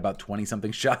they had about 20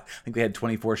 something shots. I think they had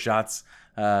 24 shots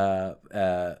in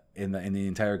the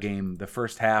entire game. The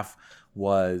first half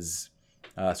was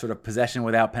sort of possession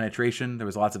without penetration. There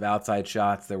was lots of outside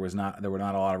shots. There were not a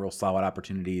lot of real solid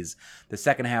opportunities. The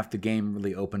second half, the game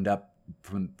really opened up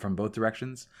from both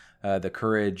directions. The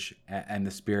Courage and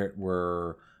the Spirit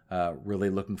were really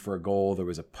looking for a goal. There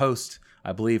was a post,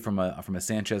 I believe, from a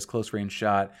Sanchez close range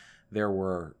shot. There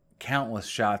were countless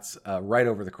shots right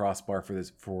over the crossbar for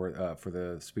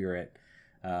the Spirit.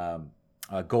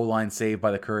 A goal line save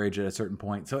by the Courage at a certain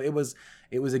point. So it was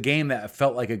a game that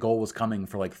felt like a goal was coming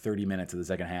for like 30 minutes of the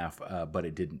second half, but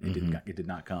it didn't. It did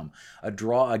not come. A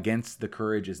draw against the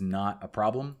Courage is not a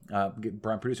problem.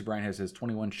 Producer Brian Harris says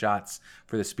 21 shots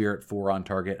for the Spirit, 4 on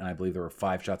target, and I believe there were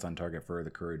 5 shots on target for the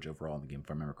Courage overall in the game,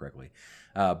 if I remember correctly.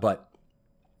 But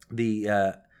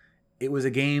it was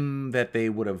a game that they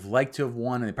would have liked to have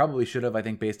won, and they probably should have, I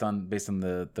think, based on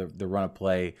the run of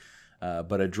play.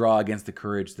 But a draw against the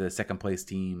Courage, the second place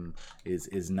team,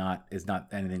 is not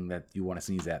anything that you want to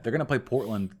sneeze at. They're going to play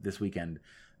Portland this weekend.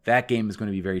 That game is going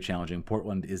to be very challenging.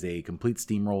 Portland is a complete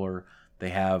steamroller. They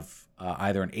have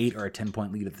either an 8 or a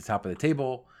 10-point lead at the top of the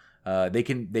table. They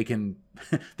can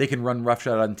run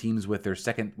roughshod on teams with their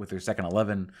second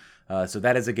 11. So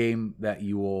that is a game that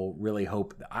you will really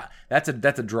hope. That's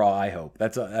a draw. I hope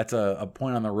that's a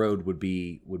point on the road would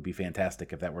be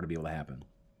fantastic if that were to be able to happen.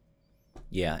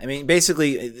 Yeah, I mean,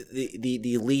 basically,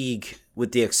 the league,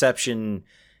 with the exception,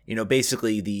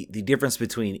 basically the difference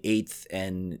between 8th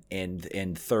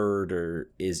and third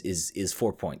is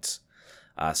 4 points.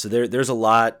 So there's a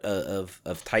lot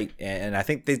of tight, and I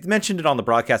think they mentioned it on the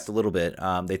broadcast a little bit.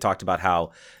 They talked about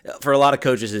how for a lot of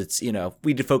coaches, it's we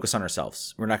need to focus on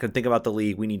ourselves. We're not going to think about the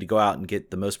league. We need to go out and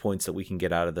get the most points that we can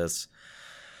get out of this.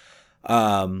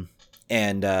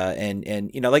 And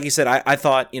like you said, I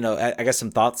thought, I guess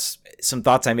some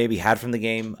thoughts I maybe had from the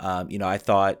game. I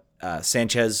thought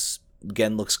Sanchez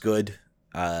again looks good.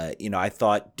 I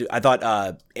thought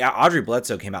Audrey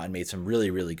Bledsoe came out and made some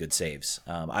really, really good saves.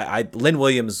 Lynn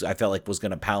Williams, I felt like was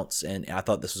going to pounce, and I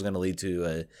thought this was going to lead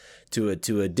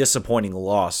to a disappointing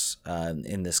loss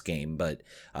in this game. But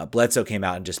Bledsoe came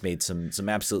out and just made some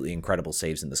absolutely incredible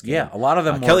saves in this game. Yeah, a lot of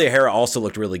them. Kelly O'Hara also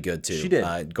looked really good too. She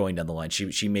did going down the line.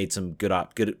 She made some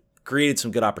created some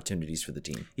good opportunities for the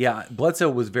team. Yeah, Bledsoe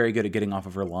was very good at getting off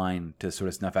of her line to sort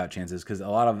of snuff out chances, because a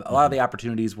lot of the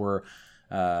opportunities were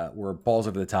balls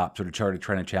over the top, sort of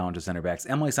trying to challenge the center backs.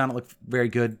 Emily Sonnet looked very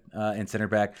good in center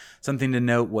back. Something to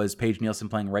note was Paige Nielsen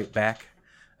playing right back.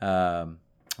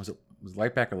 Was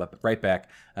right back or left? Right back,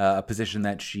 a position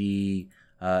that she's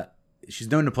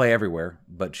known to play everywhere,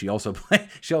 but she also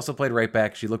played right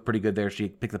back. She looked pretty good there. She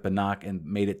picked up a knock and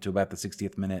made it to about the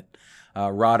 60th minute.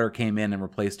 Rodder came in and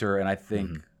replaced her, and I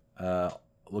think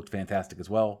looked fantastic as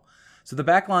well. So the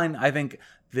back line, I think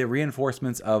the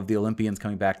reinforcements of the Olympians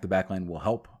coming back to the back line will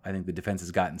help. I think the defense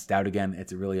has gotten stout again.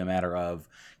 It's really a matter of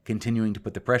continuing to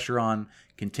put the pressure on,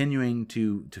 continuing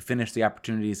to finish the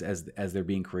opportunities as they're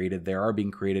being created. They are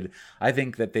being created. I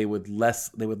think that they would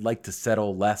like to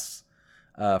settle less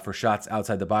for shots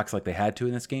outside the box like they had to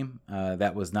in this game.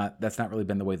 That's not really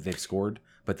been the way that they've scored,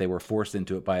 but they were forced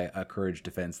into it by a Courage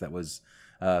defense that was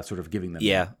sort of giving them.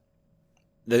 Yeah.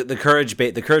 the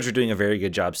Courage are doing a very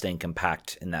good job staying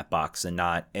compact in that box and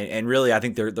not and really I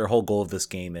think their whole goal of this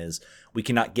game is we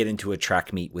cannot get into a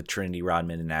track meet with Trinity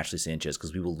Rodman and Ashley Sanchez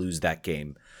because we will lose that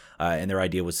game. And their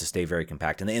idea was to stay very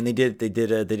compact, and they did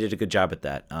a good job at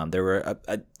that. There were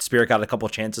Spirit got a couple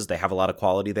of chances. They have a lot of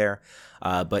quality there,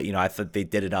 but I thought they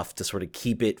did enough to sort of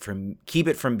keep it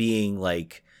from being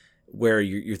like where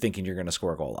you're thinking you're going to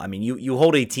score a goal. I mean, you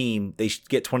hold a team, they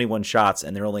get 21 shots,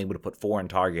 and they're only able to put 4 on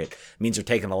target. It means they're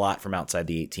taking a lot from outside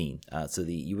the 18.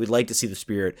 You would like to see the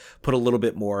Spirit put a little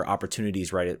bit more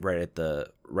opportunities right at the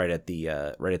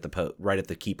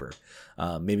keeper.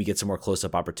 Maybe get some more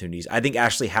close-up opportunities. I think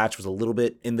Ashley Hatch was a little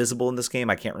bit invisible in this game.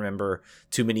 I can't remember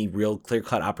too many real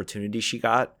clear-cut opportunities she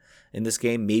got in this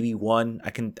game. Maybe one I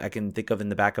can think of in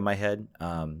the back of my head.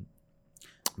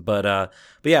 But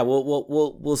yeah,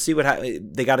 we'll see what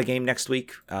happens. They got a game next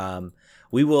week.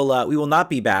 We will not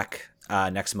be back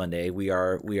next Monday. We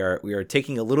are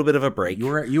taking a little bit of a break.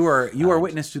 You are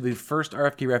witness to the first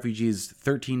RFK Refugees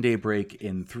 13-day break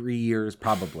in 3 years,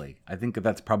 probably. I think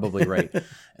that's probably right.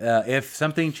 If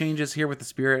something changes here with the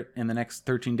Spirit in the next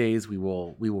 13 days, we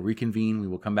will reconvene. We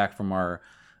will come back from our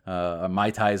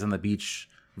Mai Tais on the beach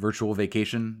virtual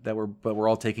vacation that we're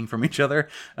all taking from each other.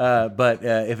 But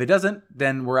if it doesn't,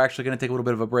 then we're actually going to take a little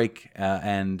bit of a break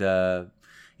and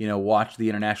watch the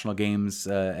international games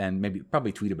and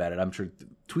probably tweet about it. I'm sure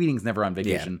tweeting's never on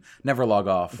vacation, never log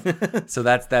off. So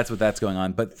that's what's going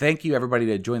on. But thank you everybody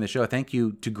to join the show. Thank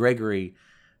you to Gregory,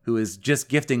 who is just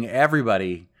gifting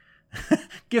everybody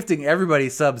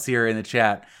subs here in the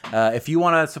chat. If you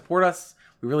want to support us,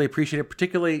 we really appreciate it,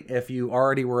 particularly if you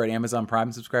already were an Amazon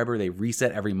Prime subscriber. They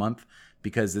reset every month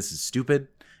because this is stupid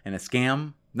and a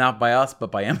scam, not by us,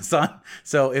 but by Amazon.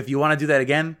 So if you want to do that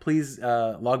again, please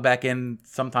log back in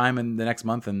sometime in the next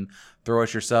month and throw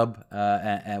us your sub.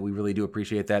 And we really do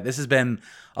appreciate that. This has been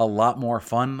a lot more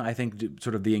fun. I think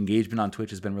sort of the engagement on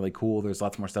Twitch has been really cool. There's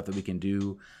lots more stuff that we can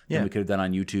do than we could have done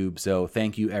on YouTube. So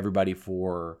thank you everybody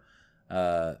for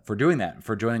doing that,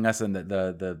 for joining us, and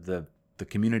the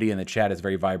community and the chat is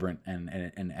very vibrant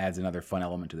and adds another fun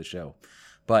element to the show.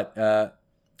 But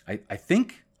I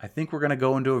think we're going to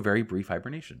go into a very brief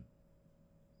hibernation.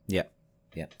 Yeah.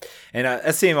 And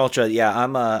SCM Ultra,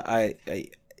 I'm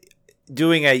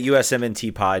doing a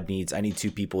USMNT pod I need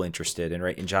 2 people interested,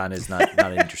 and John is not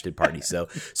an interested party. So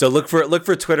look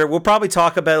for Twitter. We'll probably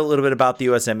talk about a little bit about the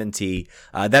USMNT.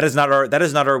 That is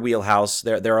not our wheelhouse.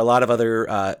 There are a lot of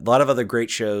other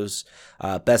great shows.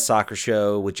 Best Soccer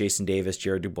Show with Jason Davis,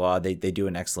 Jared Dubois. They do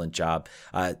an excellent job.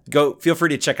 Feel free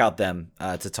to check out them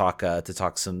to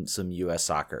talk some US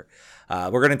soccer.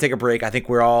 We're going to take a break. I think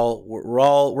we're all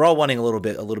wanting a little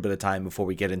bit of time before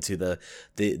we get into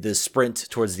the sprint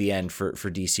towards the end for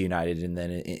DC United, and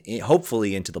then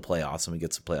hopefully into the playoffs, and we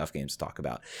get some playoff games to talk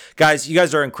about. Guys, you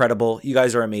guys are incredible. You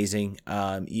guys are amazing.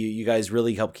 You guys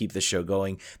really help keep this show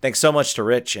going. Thanks so much to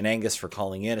Rich and Angus for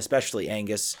calling in, especially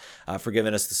Angus for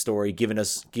giving us the story, giving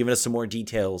us some more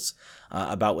details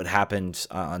about what happened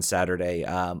on Saturday.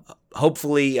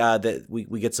 Hopefully that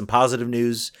we get some positive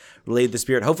news related to the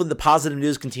Spirit. Hopefully the positive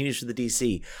news continues for the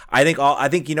DC. I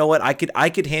think you know what, I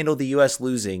could handle the US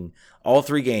losing all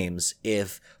 3 games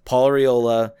if Paul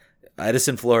Arriola,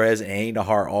 Edison Flores, and Andy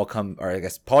Nahar all come, or I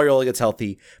guess Paul Arriola gets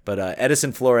healthy, but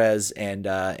Edison Flores and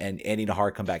Andy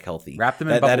Nahar come back healthy. Wrap them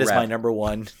in bubble wrap. That is my number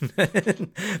one.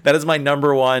 That is my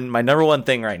number one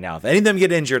thing right now. If any of them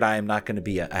get injured, I am not going to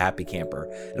be a happy camper.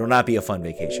 It will not be a fun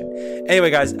vacation. Anyway,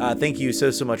 guys, thank you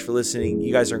so much for listening.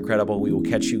 You guys are incredible. We will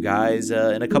catch you guys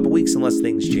in a couple weeks unless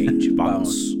things change.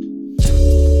 Vamos.